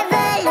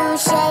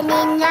revolution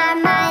in our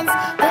minds.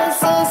 This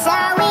is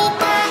all we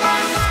got.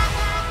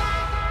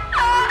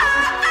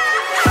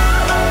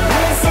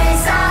 This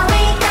is all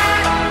we got.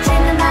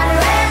 Dreaming about a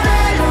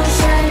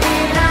revolution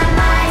in our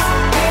minds.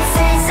 This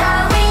is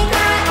all we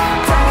got.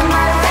 Talking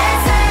about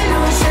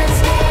resolutions,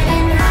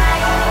 getting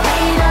high. We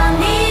don't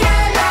need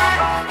a lot,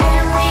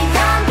 and we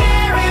don't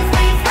care if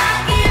we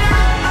fuck it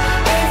up.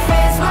 If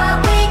it's what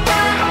we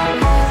got,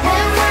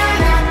 then we're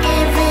not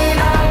giving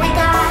all we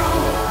got.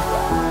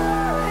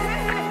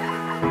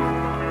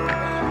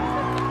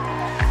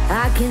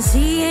 I can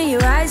see in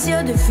your eyes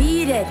you're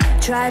defeated.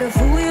 Try to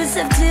fool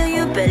yourself till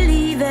you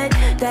believe it,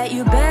 that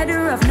you're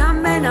better off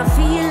numb and not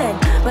feeling.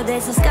 But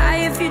there's a sky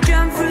if you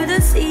jump through the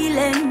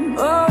ceiling.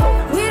 Oh,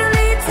 we don't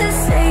need to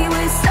say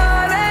we're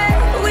sorry.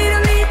 We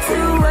don't need to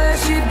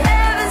worship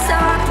heaven's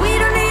heart. We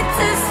don't need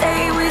to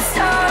say we're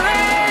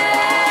sorry.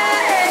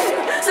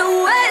 So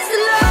where's the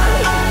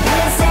love?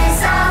 This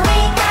is all we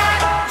got.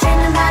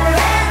 Dreaming about a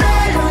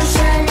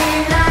revolution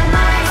in our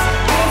minds.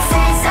 This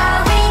is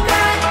all we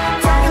got.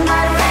 Talking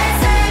about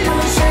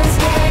resolutions,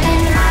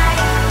 getting high.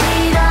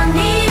 We don't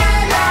need a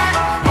lot,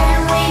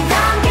 and we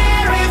don't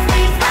care if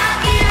we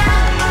fuck it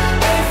up.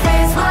 If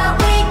it's what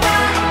we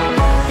got,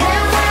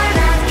 then we're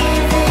not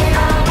giving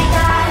all we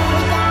got.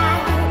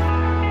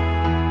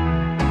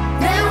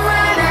 Then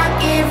we're not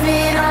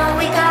giving all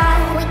we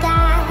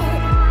got.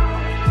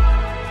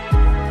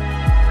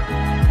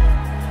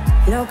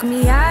 Lock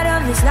me out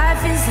of this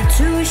life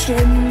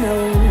institution, no.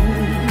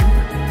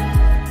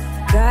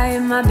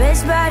 Trying my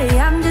best, buddy,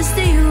 I'm just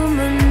a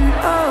human,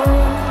 oh.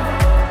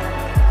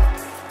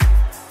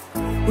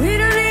 We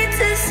don't need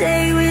to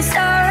say we're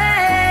sorry.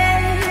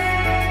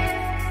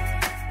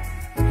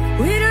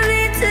 We don't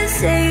need to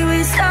say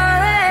we're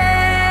sorry.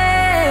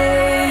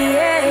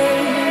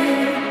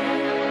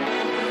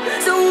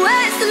 So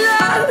where's the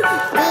love?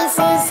 This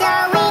is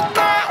all we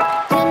got.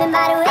 Dreaming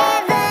about a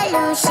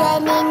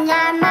revolution in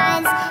our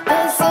minds.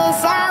 This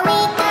is all we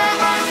got.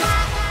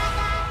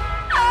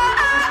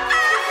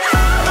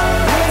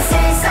 This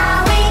is all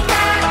we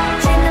got.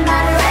 Dreaming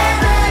about a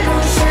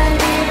revolution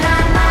in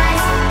our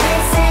minds.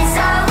 This is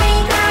all we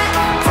got.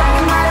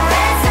 Talking about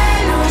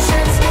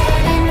resolutions,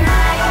 getting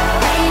high.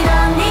 We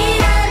don't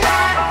need a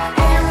lot,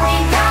 and we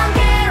don't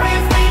care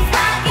if we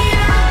fuck it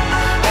up.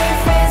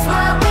 If it's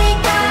what we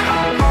got,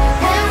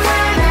 then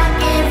we're not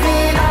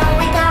giving all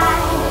we got.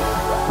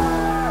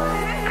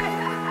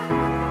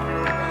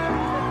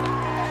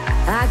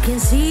 I can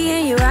see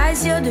in your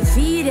eyes you're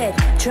defeated.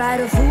 Try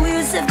to fool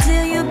yourself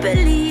till you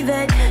believe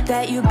it,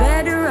 that you're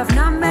better off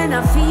numb and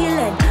not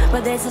feeling.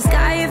 But there's a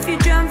sky if you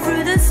jump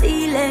through the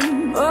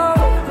ceiling. Oh,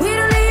 we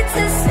don't need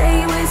to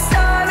say we're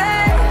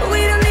sorry.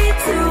 We don't need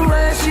to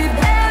worship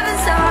heaven.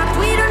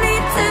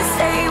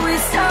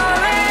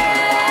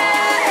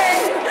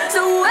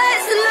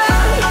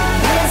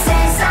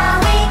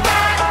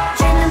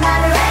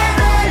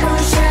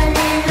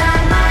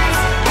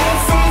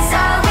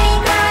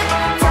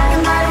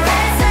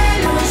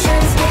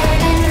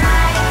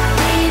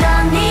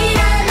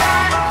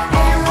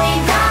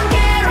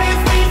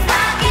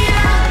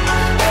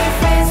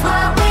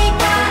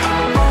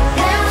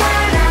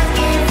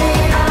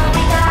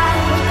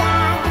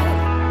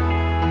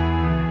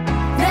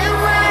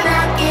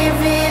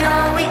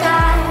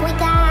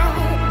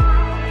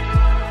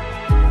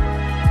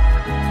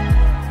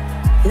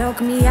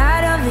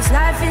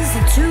 life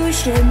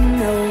institution,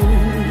 no.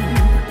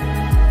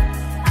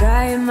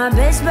 Trying my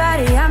best,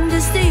 buddy, I'm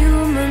just a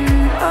human,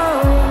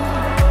 oh.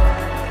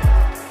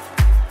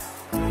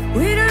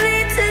 We don't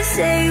need to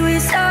say we're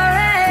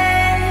sorry.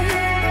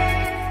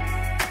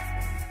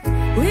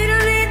 We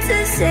don't need to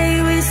say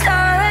we're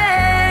sorry.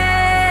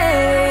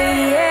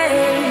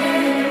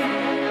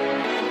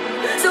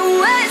 So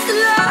where's the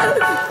love?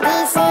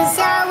 This is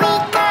all we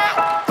got.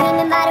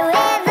 Dreaming about a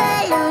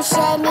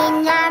revolution in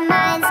our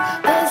minds.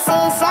 This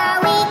is all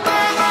we got.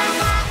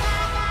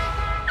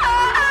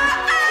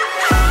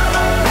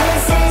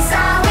 This is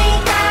all we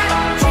got.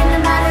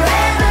 Dreaming about a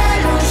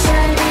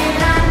revolution in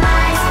our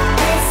minds.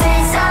 This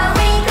is all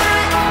we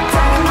got.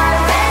 Talking about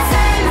a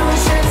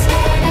resolutions,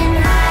 getting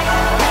high.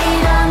 We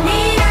don't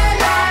need a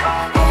lot,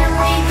 and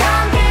we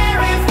don't care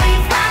if we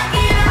fuck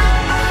it up.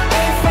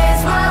 If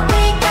it's what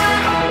we got,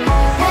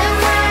 then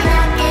why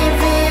not give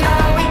it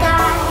all we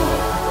got?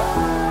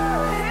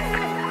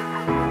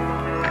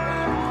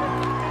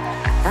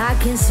 I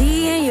can see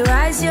in your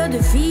eyes you're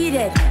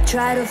defeated.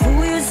 Try to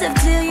fool yourself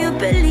till you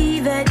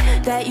believe it,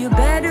 that you're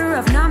better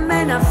off numb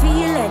and not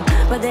feeling.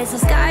 But there's a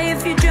sky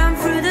if you jump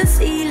through the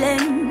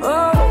ceiling.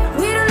 Oh,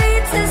 we don't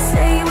need to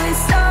say we're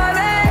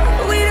sorry.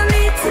 We don't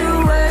need to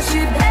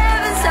worship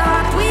heaven's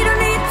heart. We don't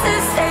need to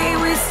say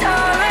we're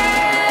sorry.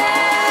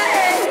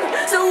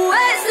 So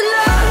where's the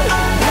love?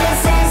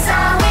 This is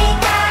all we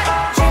got.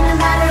 Dreaming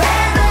about a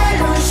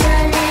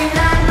revolution in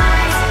our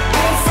minds.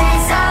 This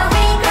is all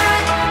we got.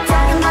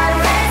 Talking about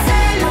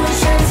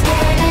resolutions,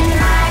 getting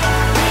high.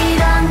 We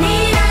don't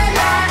need a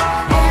lot,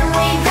 and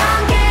we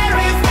don't care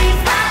if we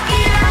fuck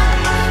it up.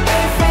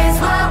 If it's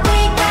what we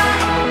got,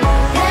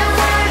 then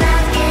why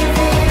not give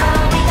it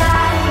all we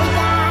got?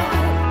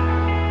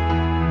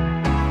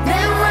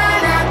 Then why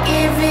not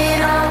give it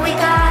all we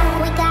got?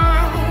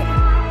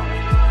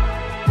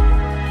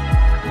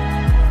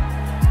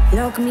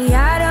 Lock me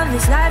out of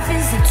this life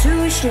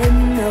institution,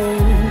 no.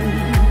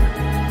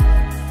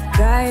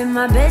 Trying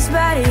my best,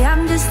 buddy,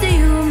 I'm just a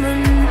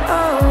human,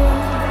 oh.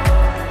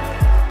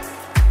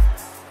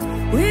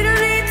 We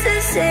don't need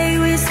to say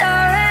we're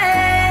sorry.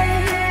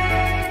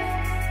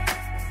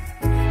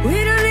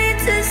 We don't need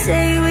to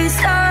say we're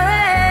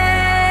sorry.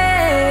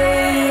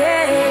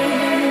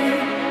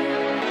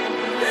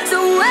 So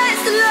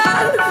where's the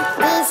love?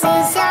 This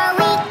is all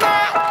we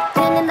got.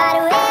 Dreaming about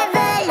a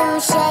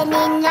revolution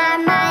in our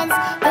minds.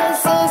 This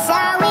is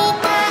all we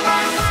got.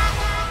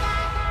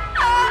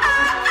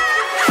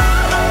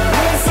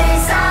 This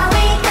is all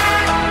we got.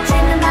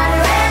 Dreaming about a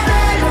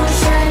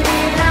revolution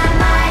in our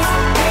minds.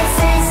 This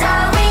is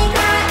all we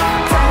got.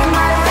 Talking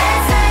about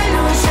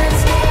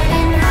resolutions,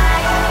 getting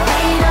high.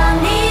 We don't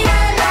need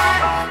a lot,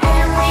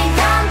 and we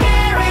don't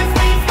care if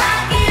we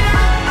fuck it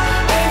up.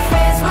 If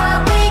it's what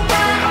we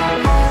got,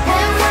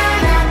 then why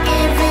not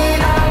give it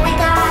all we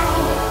got?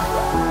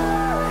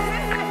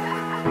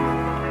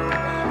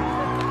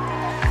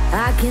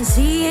 I can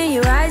see in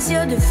your eyes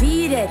you're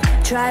defeated.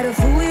 Try to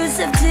fool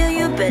yourself till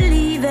you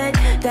believe it,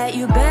 that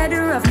you're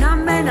better off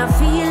numb and not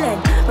feeling.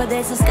 But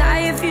there's a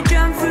sky if you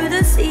jump through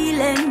the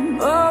ceiling.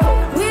 Oh,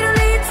 we don't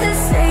need to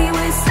say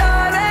we're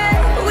sorry.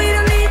 We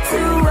don't need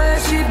to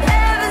worship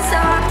heaven's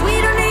heart.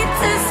 We don't need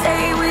to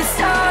say we're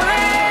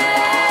sorry.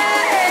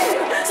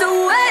 So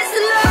where's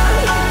the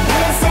love?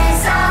 This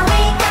is all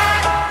we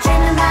got.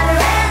 Dreaming about a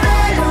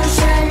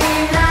revolution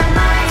in our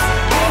minds.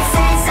 This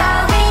is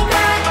all we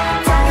got.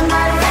 Talking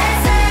about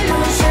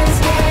resolutions,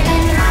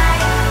 getting high.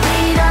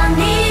 We don't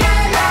need a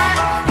lot,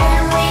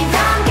 and we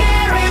don't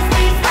care if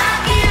we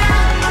fuck it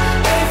up.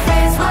 If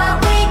it's what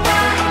we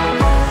got,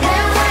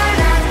 then why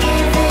not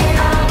give it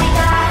all we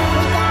got?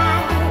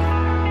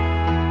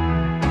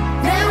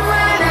 Then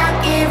why not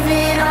give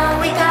it all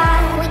we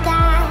got?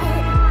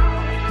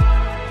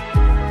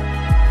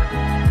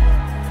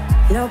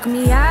 Lock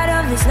me out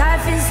of this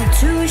life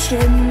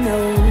institution, no.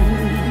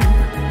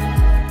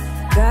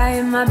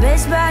 Trying my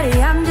best,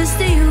 buddy, I'm just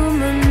a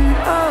human,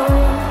 oh.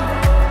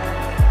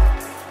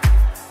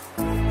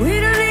 We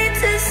don't need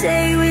to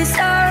say we're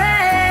sorry.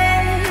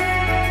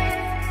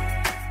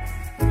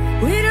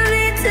 We don't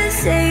need to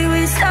say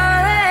we're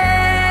sorry.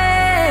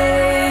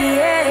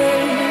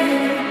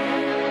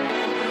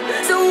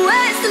 So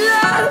where's the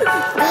love?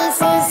 This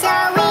is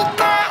all we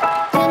got.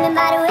 Dreaming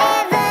about a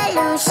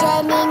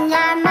revolution in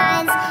our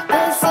minds.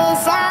 This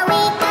is all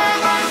we got.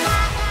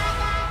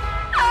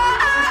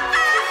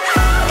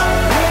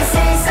 This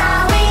is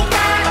all we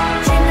got.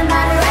 Dreaming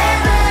about a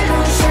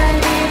revolution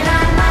in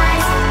our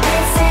minds.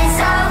 This is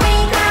all we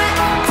got.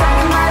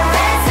 Talking about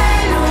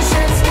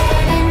resolutions,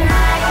 getting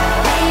high.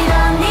 We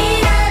don't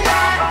need a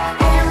lot,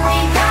 and we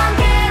don't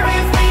care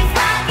if we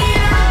fuck it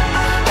up.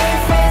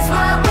 If it's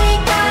what we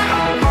got,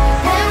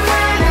 then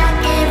why not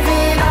give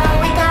it all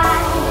we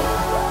got?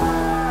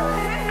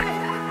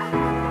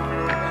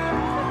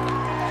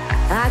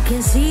 I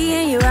can see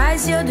in your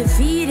eyes you're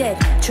defeated.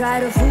 Try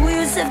to fool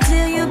yourself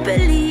till you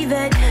believe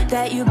it,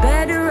 that you're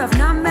better off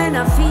numb and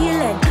not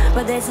feeling.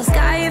 But there's a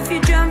sky if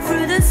you jump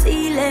through the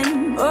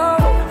ceiling. Oh,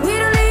 we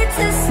don't need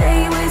to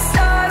say we're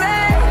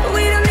sorry.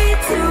 We don't need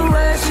to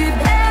worship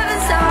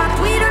heaven's heart.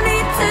 We don't need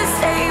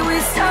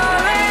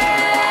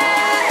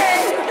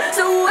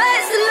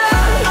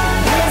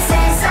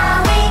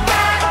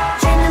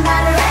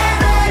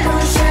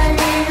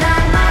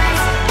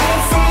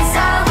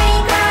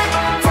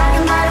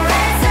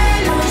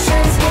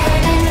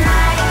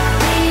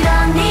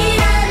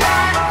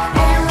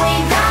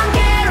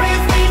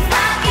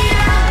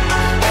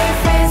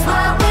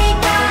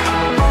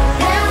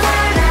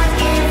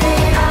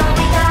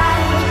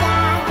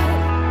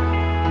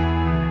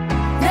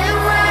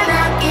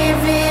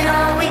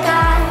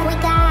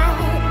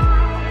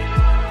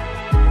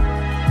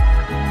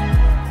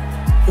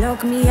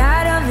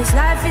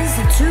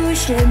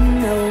should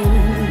know.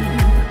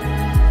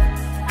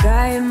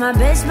 Trying my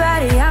best,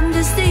 buddy, I'm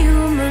just a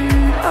human.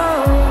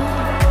 Oh,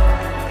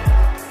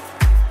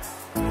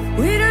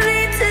 we don't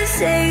need to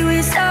say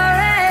we're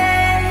sorry.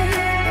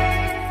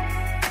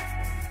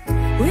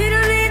 We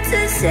don't need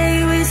to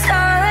say we're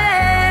sorry.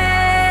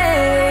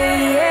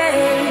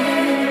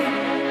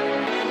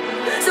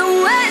 So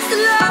where's the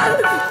love?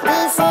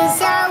 This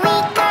is all we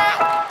got.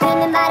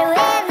 Dreaming about a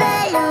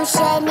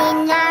revolution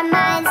in our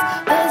minds.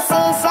 This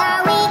is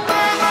all we got.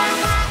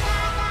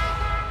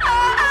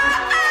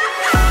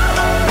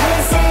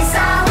 This is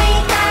all we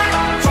got.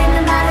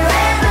 Dreaming about a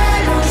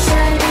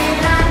revolution in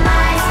our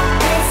minds.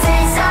 This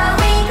is all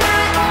we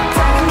got.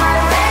 Talking about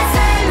a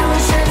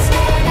resolutions,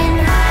 getting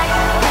high.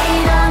 We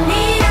don't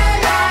need a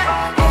lot,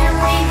 and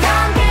we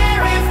don't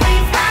care if we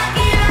fuck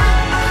it up.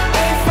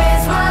 If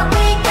it's what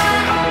we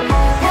got,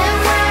 then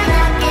we're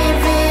not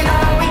giving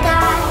all we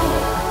got.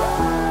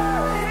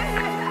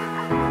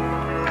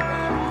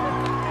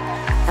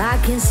 I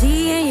can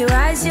see in your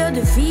eyes you're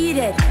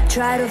defeated.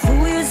 Try to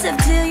fool yourself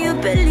till you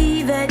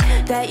believe it,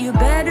 that you're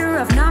better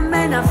off numb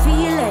and not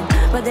feeling.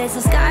 But there's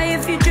a sky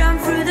if you jump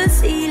through the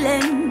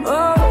ceiling.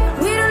 Oh,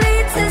 we don't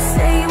need to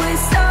say we're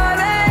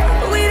sorry.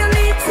 We don't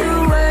need to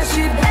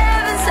worship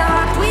heaven's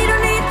heart. We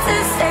don't need to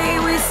say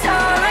we're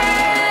sorry.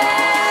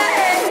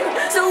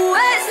 So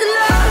where's the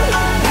love?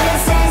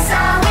 This is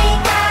all we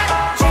got.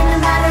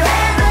 Dreaming about a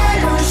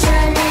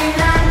revolution in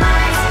our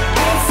minds.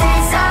 This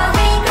is all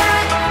we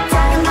got.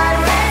 Talking about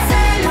a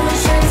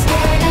resolutions,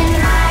 getting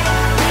high.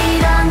 We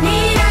don't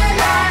need a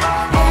lot,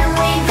 and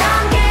we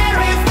don't care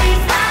if we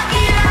fuck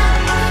it up.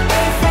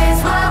 If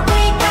it's what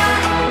we got,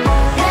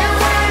 then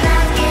we're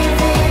not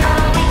giving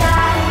all we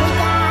got.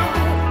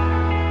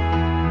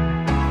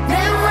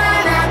 Then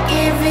we're not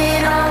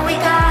giving all we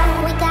got.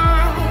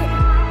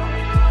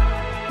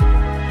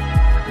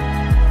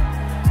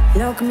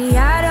 Lock me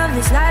out of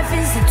this life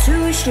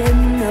institution,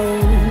 no.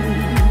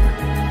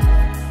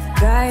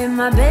 Trying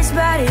my best,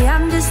 buddy,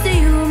 I'm just a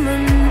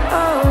human.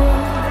 Oh,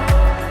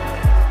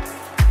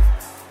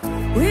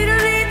 we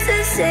don't need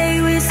to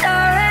say we're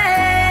sorry.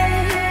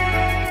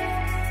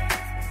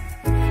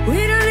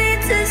 We don't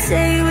need to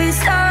say we're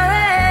sorry.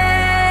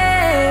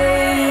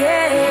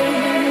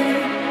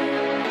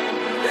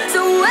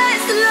 So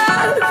where's the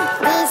love?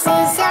 This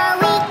is all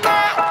we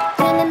got.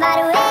 Dreaming about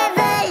a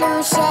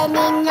revolution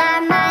in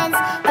our minds.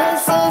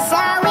 This is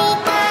all we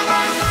got.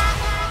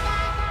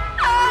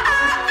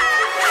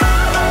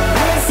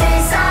 This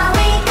is all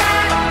we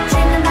got.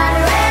 Dreaming about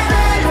a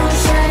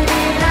revolution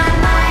in our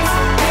minds.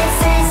 This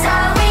is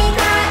all we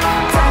got.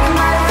 Talking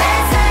about a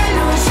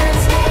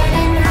resolutions,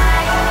 getting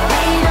high.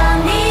 We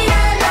don't need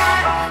a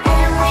lot,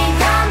 and we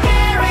don't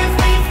care if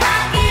we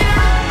fuck it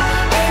up.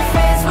 If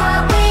it's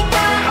what we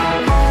got,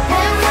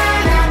 then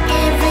we're not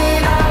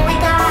giving all we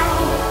got.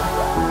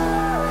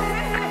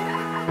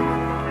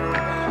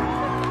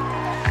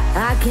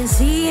 I can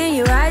see in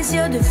your eyes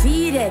you're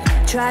defeated.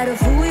 Try to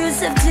fool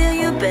yourself till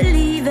you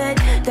believe it,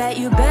 that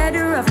you're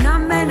better off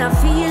numb and not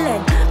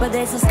feeling. But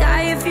there's a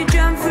sky if you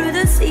jump through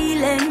the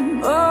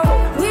ceiling. Oh,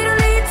 we don't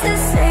need to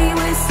say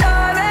we're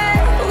sorry.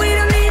 We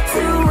don't need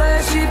to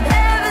worship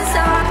heaven's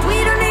heart.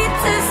 We don't need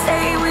to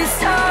say we're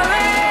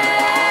sorry.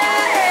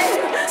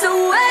 So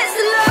where's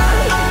the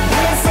love?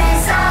 This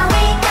is all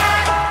we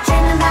got.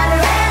 Dreaming about a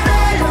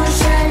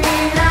revolution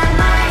in our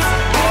minds.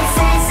 This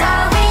is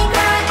all we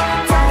got.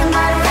 Talking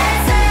about a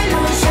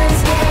resolutions,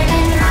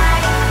 getting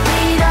high.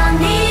 We don't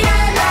need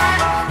a lot,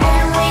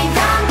 and we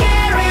don't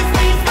care if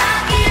we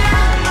fuck it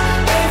up.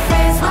 If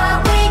it's what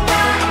we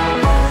got,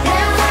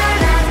 then we're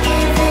not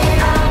giving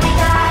all we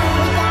got.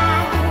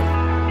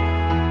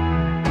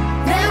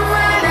 Then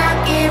we're not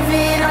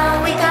giving all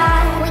we got.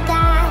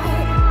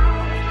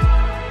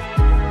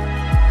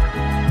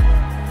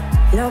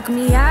 Lock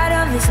me out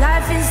of this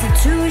life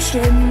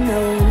institution,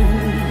 no.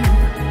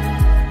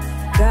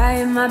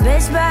 Trying my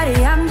best,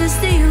 buddy, I'm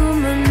just a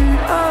human.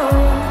 Oh,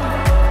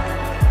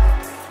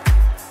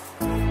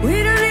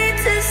 we don't need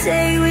to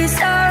say we're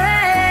sorry.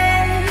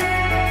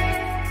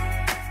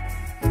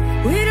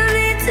 We don't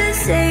need to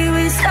say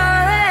we're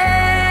sorry.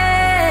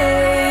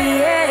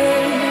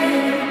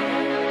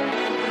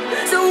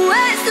 So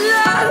where's the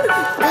love?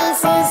 This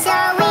is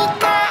all we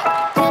got.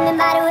 Dreaming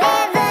about a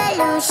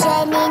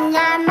revolution in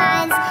our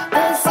minds.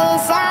 This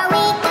is all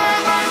we got.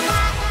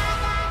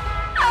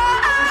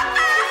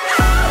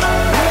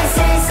 This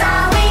is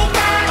all we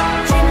got.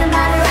 Dreaming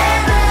about a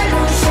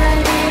revolution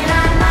in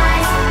our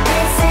minds.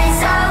 This is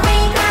all we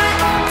got.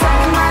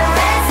 Talking about a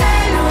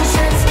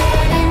resolutions,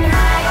 getting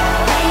high.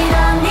 We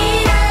don't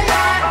need a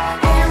lot,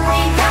 and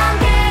we don't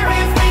care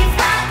if we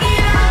fuck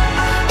it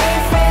up.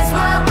 If it's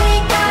what we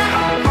got,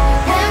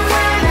 then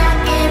we're not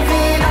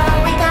giving all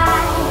we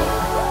got.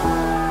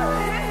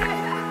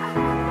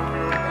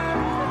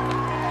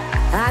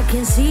 I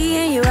can see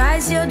in your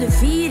eyes you're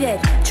defeated.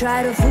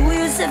 Try to fool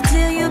yourself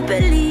till you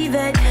believe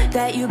it,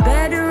 that you're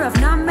better off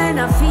numb and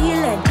not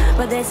feeling.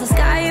 But there's a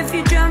sky if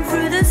you jump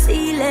through the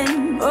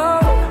ceiling. Oh,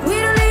 we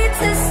don't need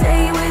to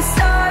say we're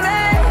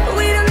sorry.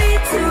 We don't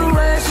need to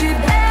worship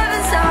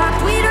heaven's heart.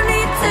 We don't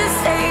need to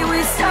say we're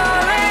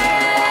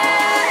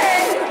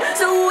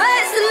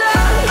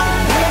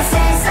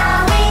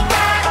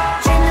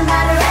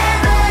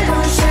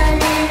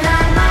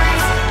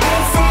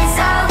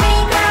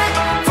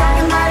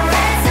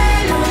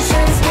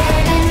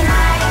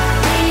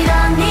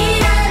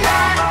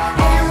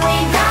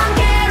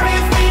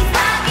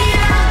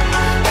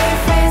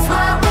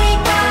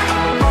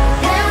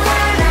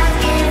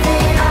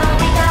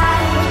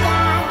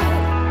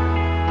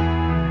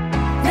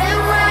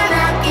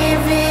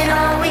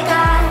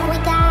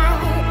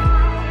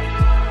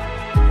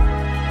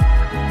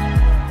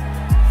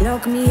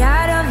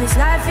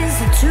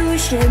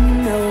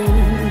intuition, no.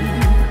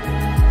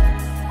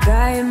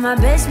 Trying my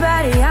best,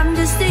 buddy, I'm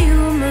just a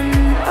human,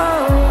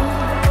 oh.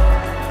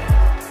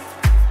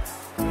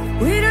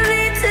 We don't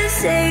need to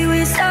say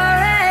we're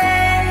sorry.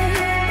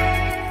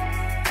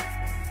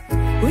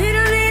 We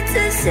don't need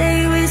to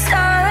say we're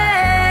sorry.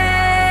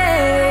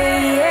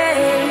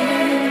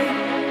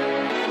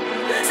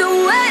 So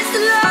where's the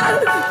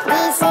love?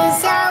 This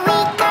is all we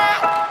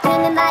got.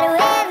 Dreaming about a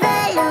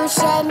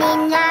revolution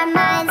in our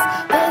minds.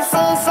 This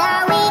is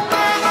all we got.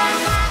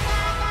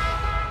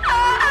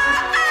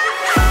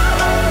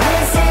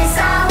 This is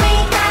all we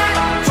got.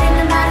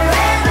 Dreaming about a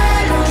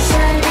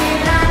revolution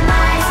in our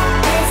minds.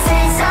 This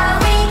is all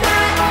we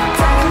got.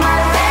 Talking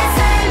about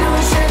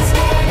resolutions,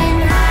 getting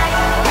high.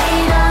 We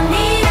don't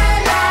need a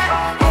lot,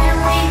 and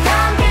we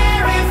don't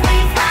care if we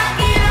fuck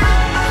it up.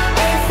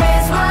 If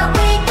it's what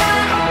we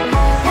got,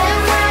 then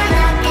we're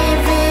not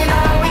giving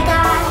all we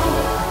got.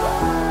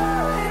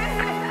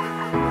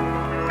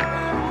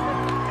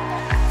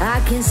 I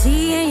can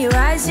see in your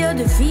eyes you're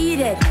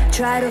defeated.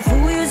 Try to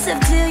fool yourself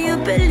till you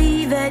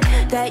believe it,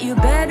 that you're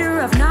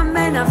better off numb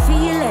and not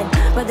feeling.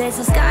 But there's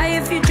a sky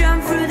if you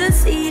jump through the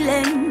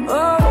ceiling.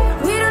 Oh,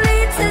 we don't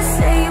need to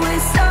say we're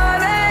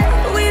sorry.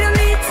 We don't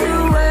need to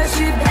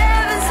worship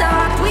heaven's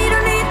heart. We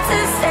don't need to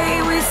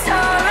say we're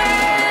sorry.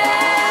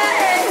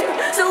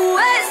 So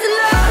where's the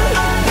love?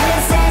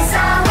 This is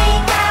all we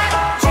got.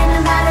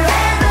 Dreaming about a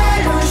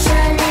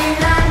revolution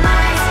in our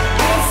minds.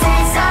 This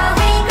is all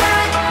we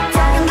got.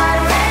 Talking about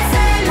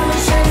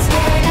resolutions,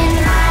 getting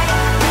high.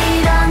 We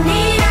don't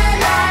need a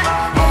lot,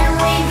 and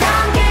we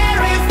don't care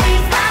if we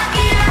fuck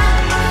it up.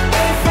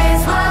 If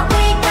it's what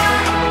we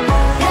got,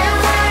 then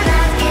we're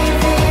not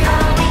giving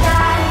all we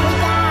got.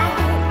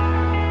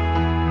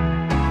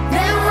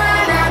 Then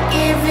we're not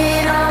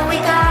giving all we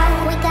got.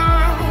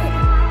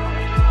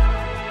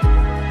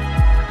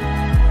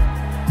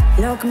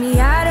 Lock me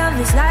out of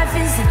this life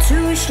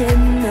institution,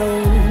 no.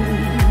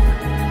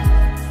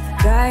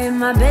 Trying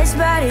my best,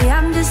 buddy,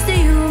 I'm just a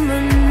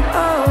human,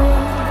 oh.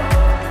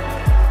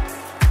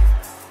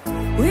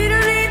 We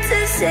don't need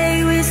to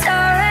say we're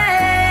sorry.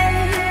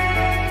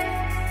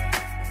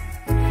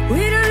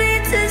 We don't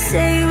need to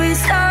say we're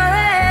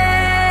sorry.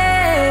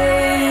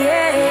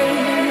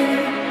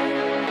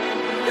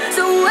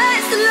 So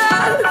where's the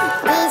love?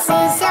 This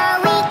is all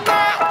we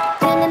got.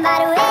 Dreaming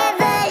about a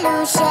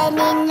revolution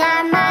in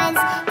our minds.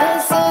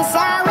 This is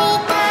all we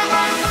got.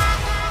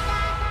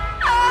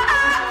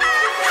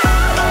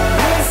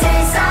 This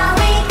is all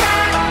we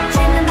got.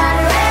 Dreaming about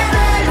a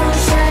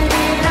revolution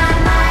in our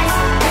minds.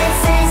 This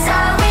is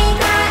all we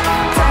got.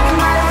 Talking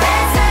about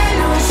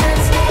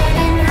resolutions,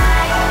 getting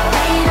high.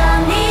 We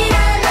don't need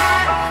a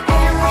lot,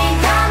 and we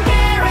don't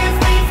care if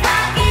we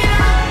fuck it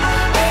up.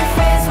 If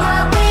it's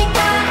what we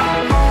got,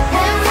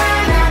 then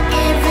we're not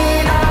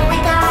giving all we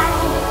got.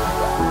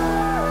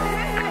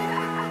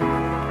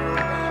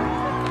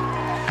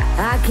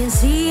 I can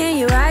see in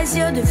your eyes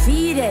you're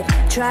defeated.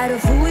 Try to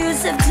fool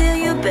yourself till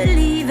you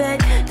believe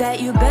it, that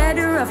you're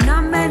better off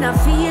numb and not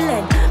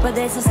feeling. But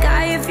there's a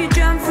sky if you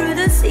jump through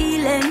the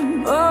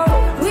ceiling. Oh,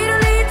 we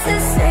don't need to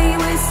say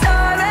we're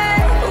sorry.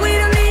 We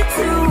don't need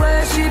to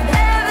worship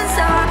heaven's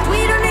heart. We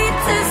don't need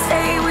to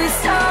say we're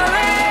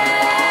sorry.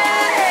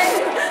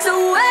 So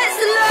where's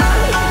the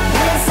love?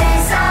 This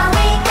is all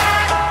we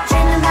got.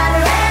 Dreaming about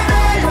a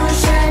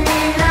revolution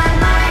in our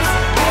minds.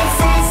 This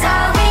is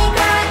all we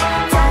got.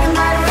 Talking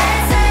about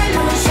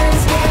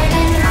resolutions,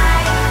 getting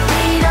high.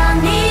 We don't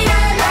need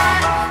a lot,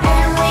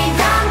 and we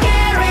don't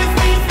care if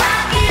we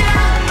fuck it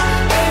up.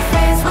 If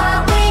it's what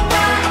we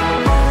got,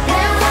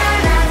 then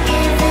we're not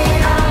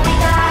giving all we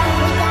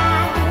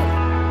got.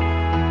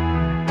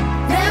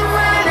 Then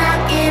we're not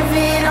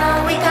giving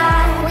all we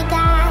got.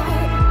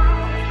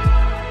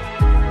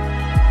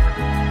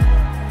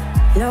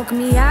 Lock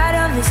me out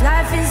of this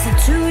life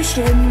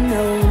institution,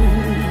 no.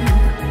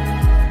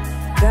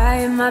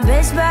 Trying my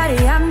best,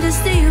 buddy, I'm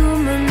just a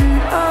human,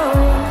 oh.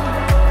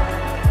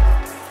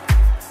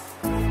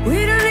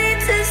 We don't need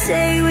to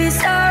say we're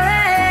sorry.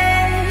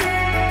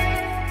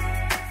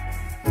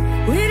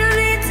 We don't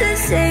need to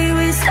say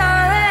we're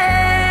sorry.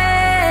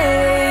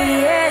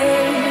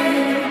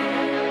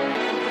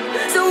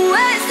 So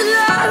where's the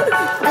love?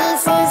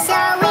 This is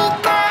all we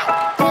got.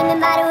 Dreaming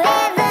about a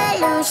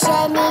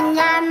revolution in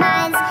our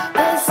minds.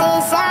 This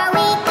is all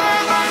we got.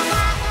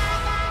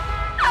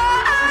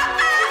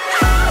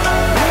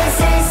 This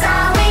is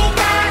all we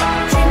got.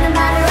 Dreaming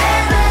about a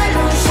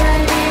revolution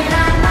in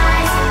our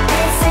minds.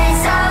 This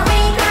is all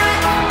we got.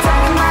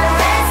 Talking about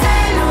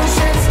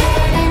resolutions,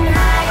 getting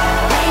high.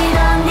 We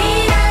don't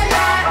need a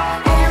lot,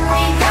 and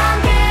we don't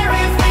care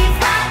if we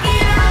fuck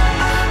it up.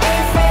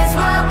 If it's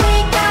what we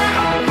got,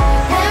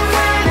 then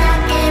we're not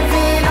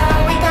giving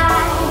all we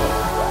got.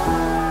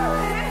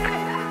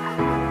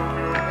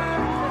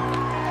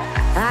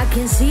 I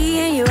can see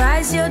in your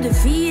eyes you're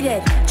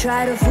defeated.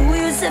 Try to fool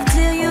yourself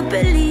till you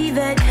believe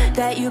it,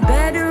 that you're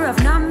better off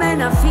numb and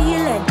not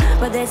feeling.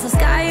 But there's a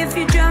sky if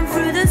you jump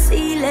through the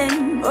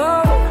ceiling.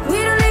 Oh, we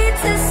don't need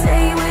to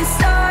say we're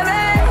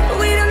sorry.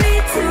 We don't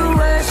need to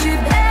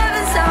worship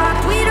heaven's heart.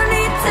 We don't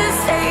need to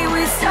say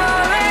we're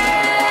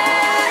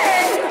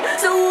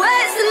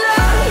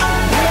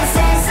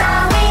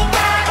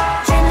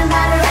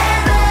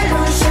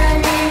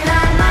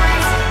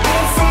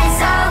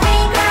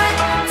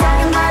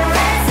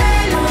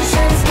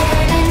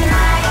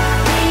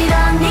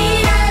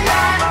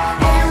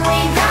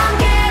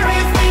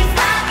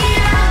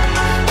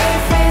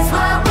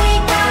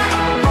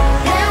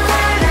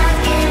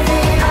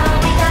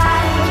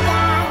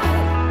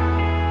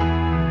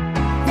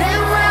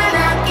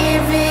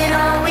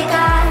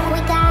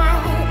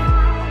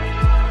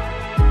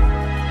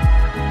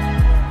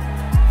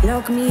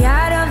Lock me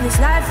out of this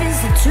life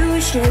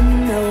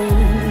institution, no.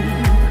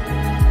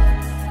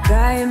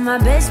 Trying my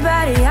best,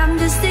 buddy, I'm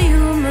just a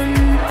human,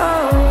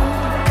 oh.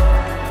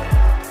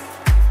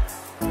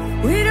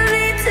 We don't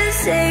need to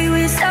say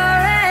we're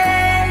sorry.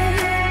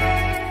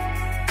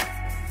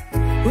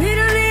 We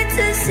don't need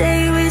to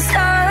say we're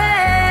sorry.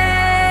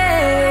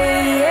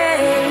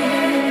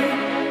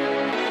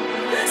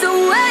 So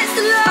where's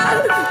the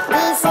love?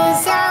 This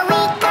is all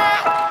we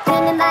got.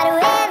 Dreaming about a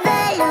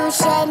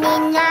revolution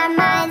in our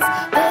minds.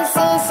 This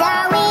is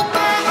all we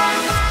got.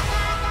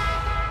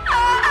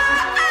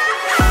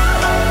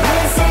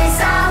 This is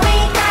all we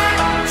got.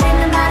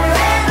 Dreaming about a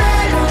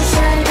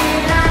revolution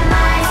in our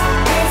minds.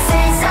 This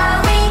is all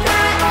we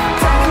got.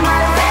 Talking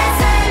about a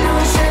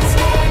resolutions,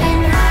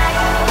 getting high.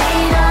 We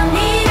don't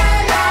need a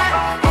lot,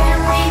 and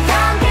we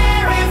don't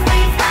care if we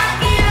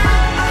fuck it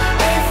up.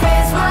 If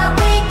it's what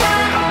we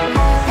got,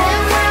 then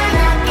why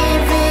not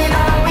give it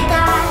all we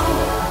got?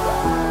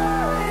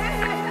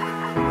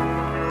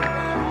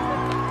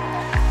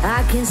 I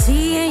can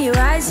see in your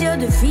eyes you're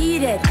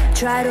defeated.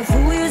 Try to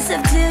fool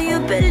yourself till you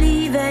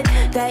believe it,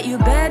 that you're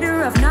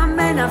better off numb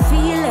and not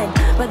feeling.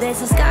 But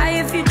there's a sky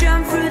if you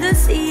jump through the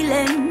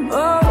ceiling.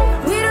 Oh,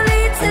 we don't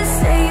need to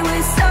say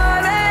we're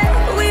sorry.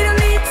 We don't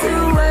need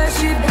to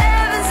worship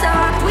heaven's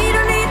heart. We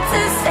don't need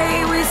to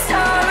say we're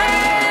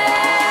sorry.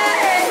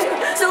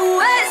 So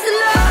where's the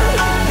love?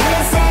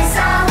 This is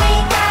all we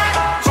got.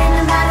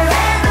 Dreaming about a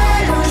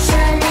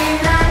revolution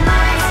in our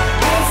minds.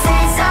 This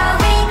is all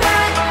we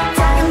got.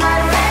 Talking about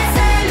a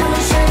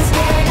resolutions,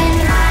 getting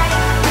high.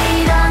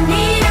 We don't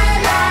need a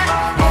lot,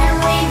 and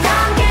we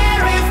don't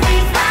care if we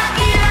fuck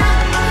it up.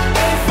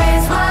 If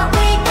it's what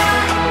we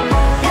got,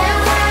 then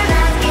why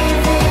not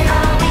give it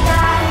all we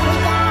got?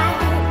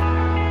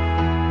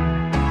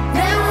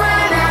 Then why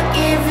not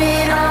give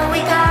it all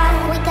we got?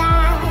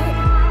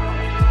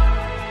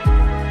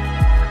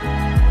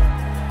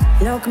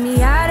 Lock me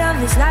out of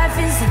this life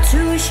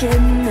institution,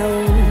 no.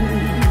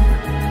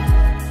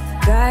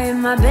 Trying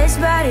my best,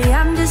 buddy,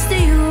 I'm just a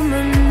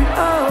human,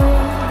 oh.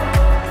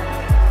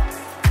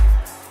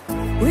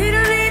 We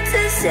don't need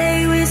to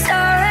say we're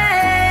sorry.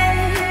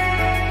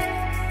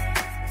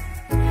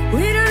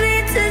 We don't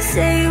need to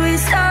say we're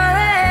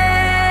sorry.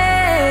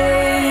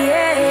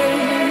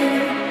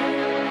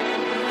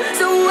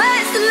 So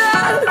where's the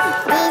love?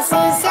 This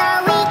is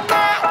all we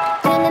got.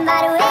 Dreaming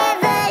about a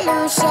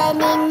revolution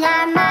in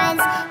our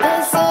minds.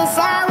 This is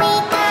all we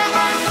got.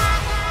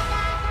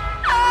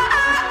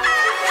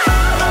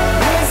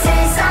 This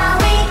is all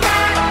we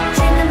got.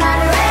 Dreaming about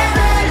a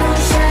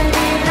revolution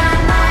in our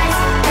minds.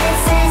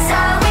 This is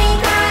all we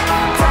got.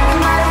 Talking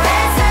about a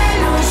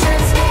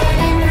resolutions,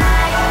 getting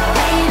high.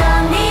 We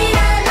don't need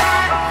a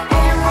lot,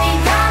 and we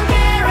don't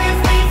care if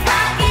we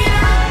fuck it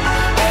up.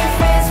 If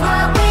it's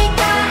what we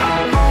got,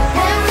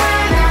 then why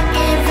not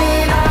give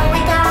it all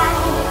we got?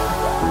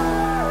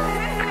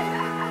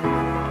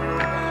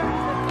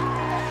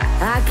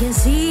 I can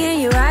see in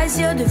your eyes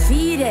you're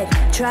defeated.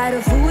 Try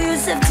to fool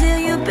yourself till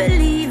you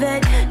believe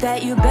it,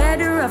 that you're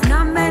better off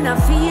numb and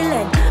not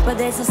feeling. But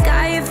there's a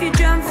sky if you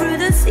jump through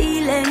the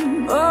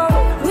ceiling. Oh,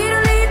 we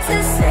don't need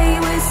to say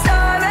we're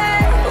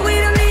sorry. We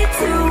don't need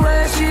to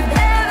worship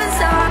heaven's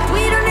heart.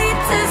 We don't need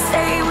to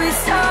say we're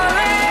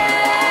sorry.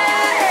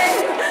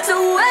 So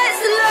where's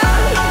the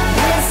love?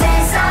 This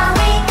is all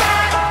we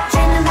got.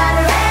 Dreaming about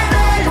a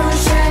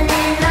revolution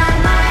in our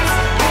minds.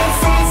 This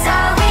is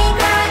all we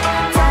got.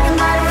 Talking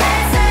about a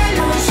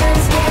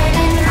resolutions,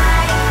 getting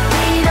high.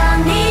 We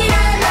don't need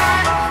a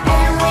lot,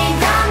 and we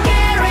don't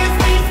care if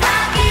we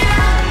fuck it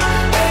up.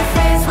 If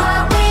it's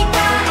what we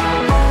got,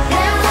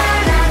 then why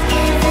not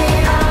give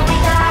it all we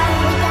got?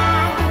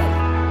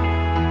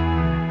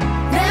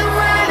 Then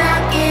why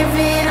not give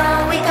it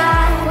all we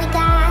got?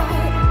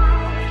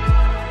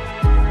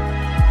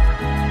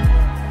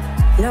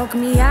 Lock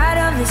me out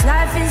of this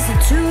life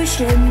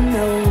institution,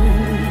 no.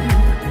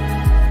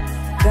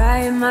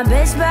 Trying my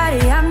best,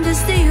 buddy, I'm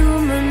just a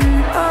human,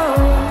 oh.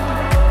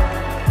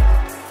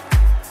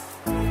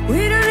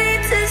 We don't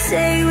need to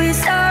say we're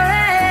sorry.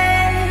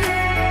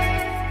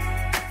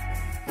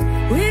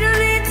 We don't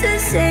need to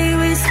say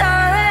we're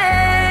sorry.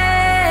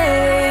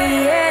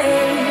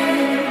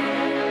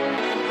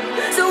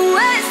 So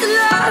where's the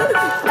love?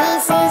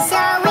 This is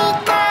all we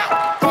got.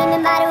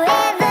 Dreaming about a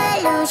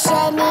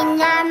revolution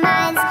in our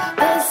minds.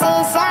 This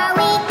is all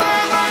we got.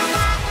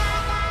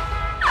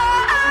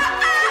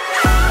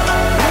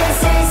 This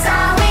is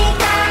all we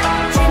got.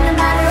 Dreaming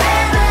about a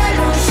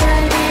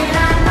revolution in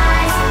our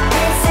minds.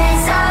 This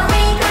is all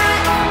we got.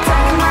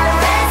 Talking about a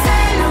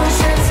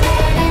resolutions,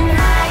 getting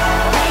high.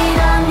 We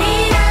don't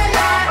need a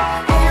lot,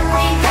 and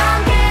we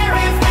don't care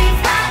if we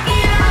fuck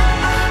it up.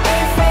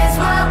 If it's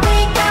what we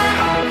got,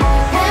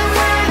 then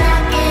why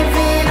not give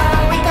it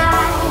all we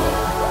got?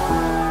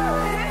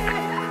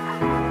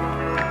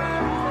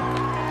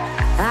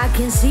 I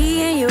can see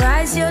in your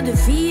eyes you're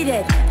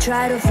defeated.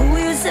 Try to fool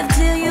yourself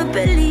till you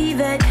believe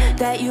it,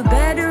 that you're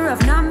better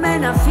off numb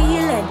and not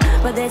feeling.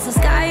 But there's a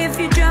sky if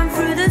you jump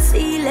through the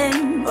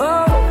ceiling.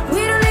 Oh,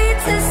 we don't need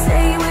to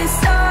say we're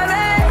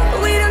sorry.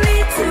 We don't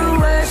need to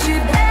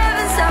worship heaven.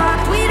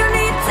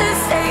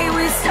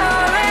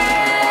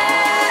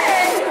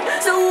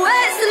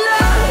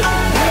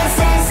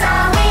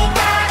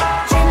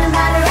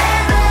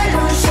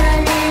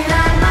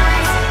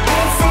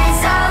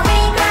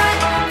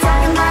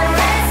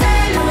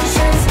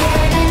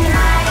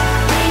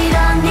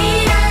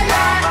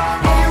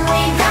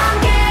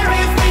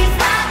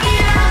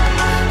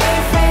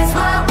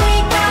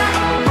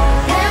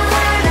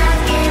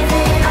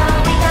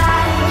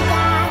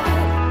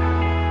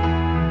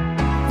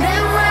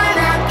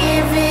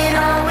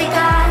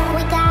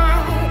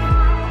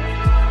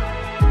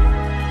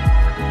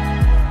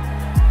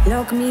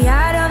 Talk me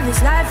out of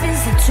this life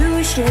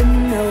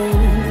institution, no.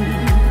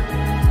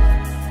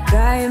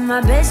 Trying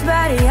my best,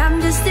 buddy,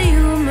 I'm just a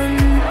human,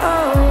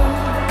 oh.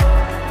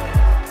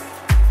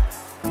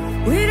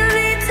 We don't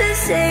need to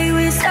say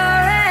we're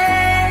sorry.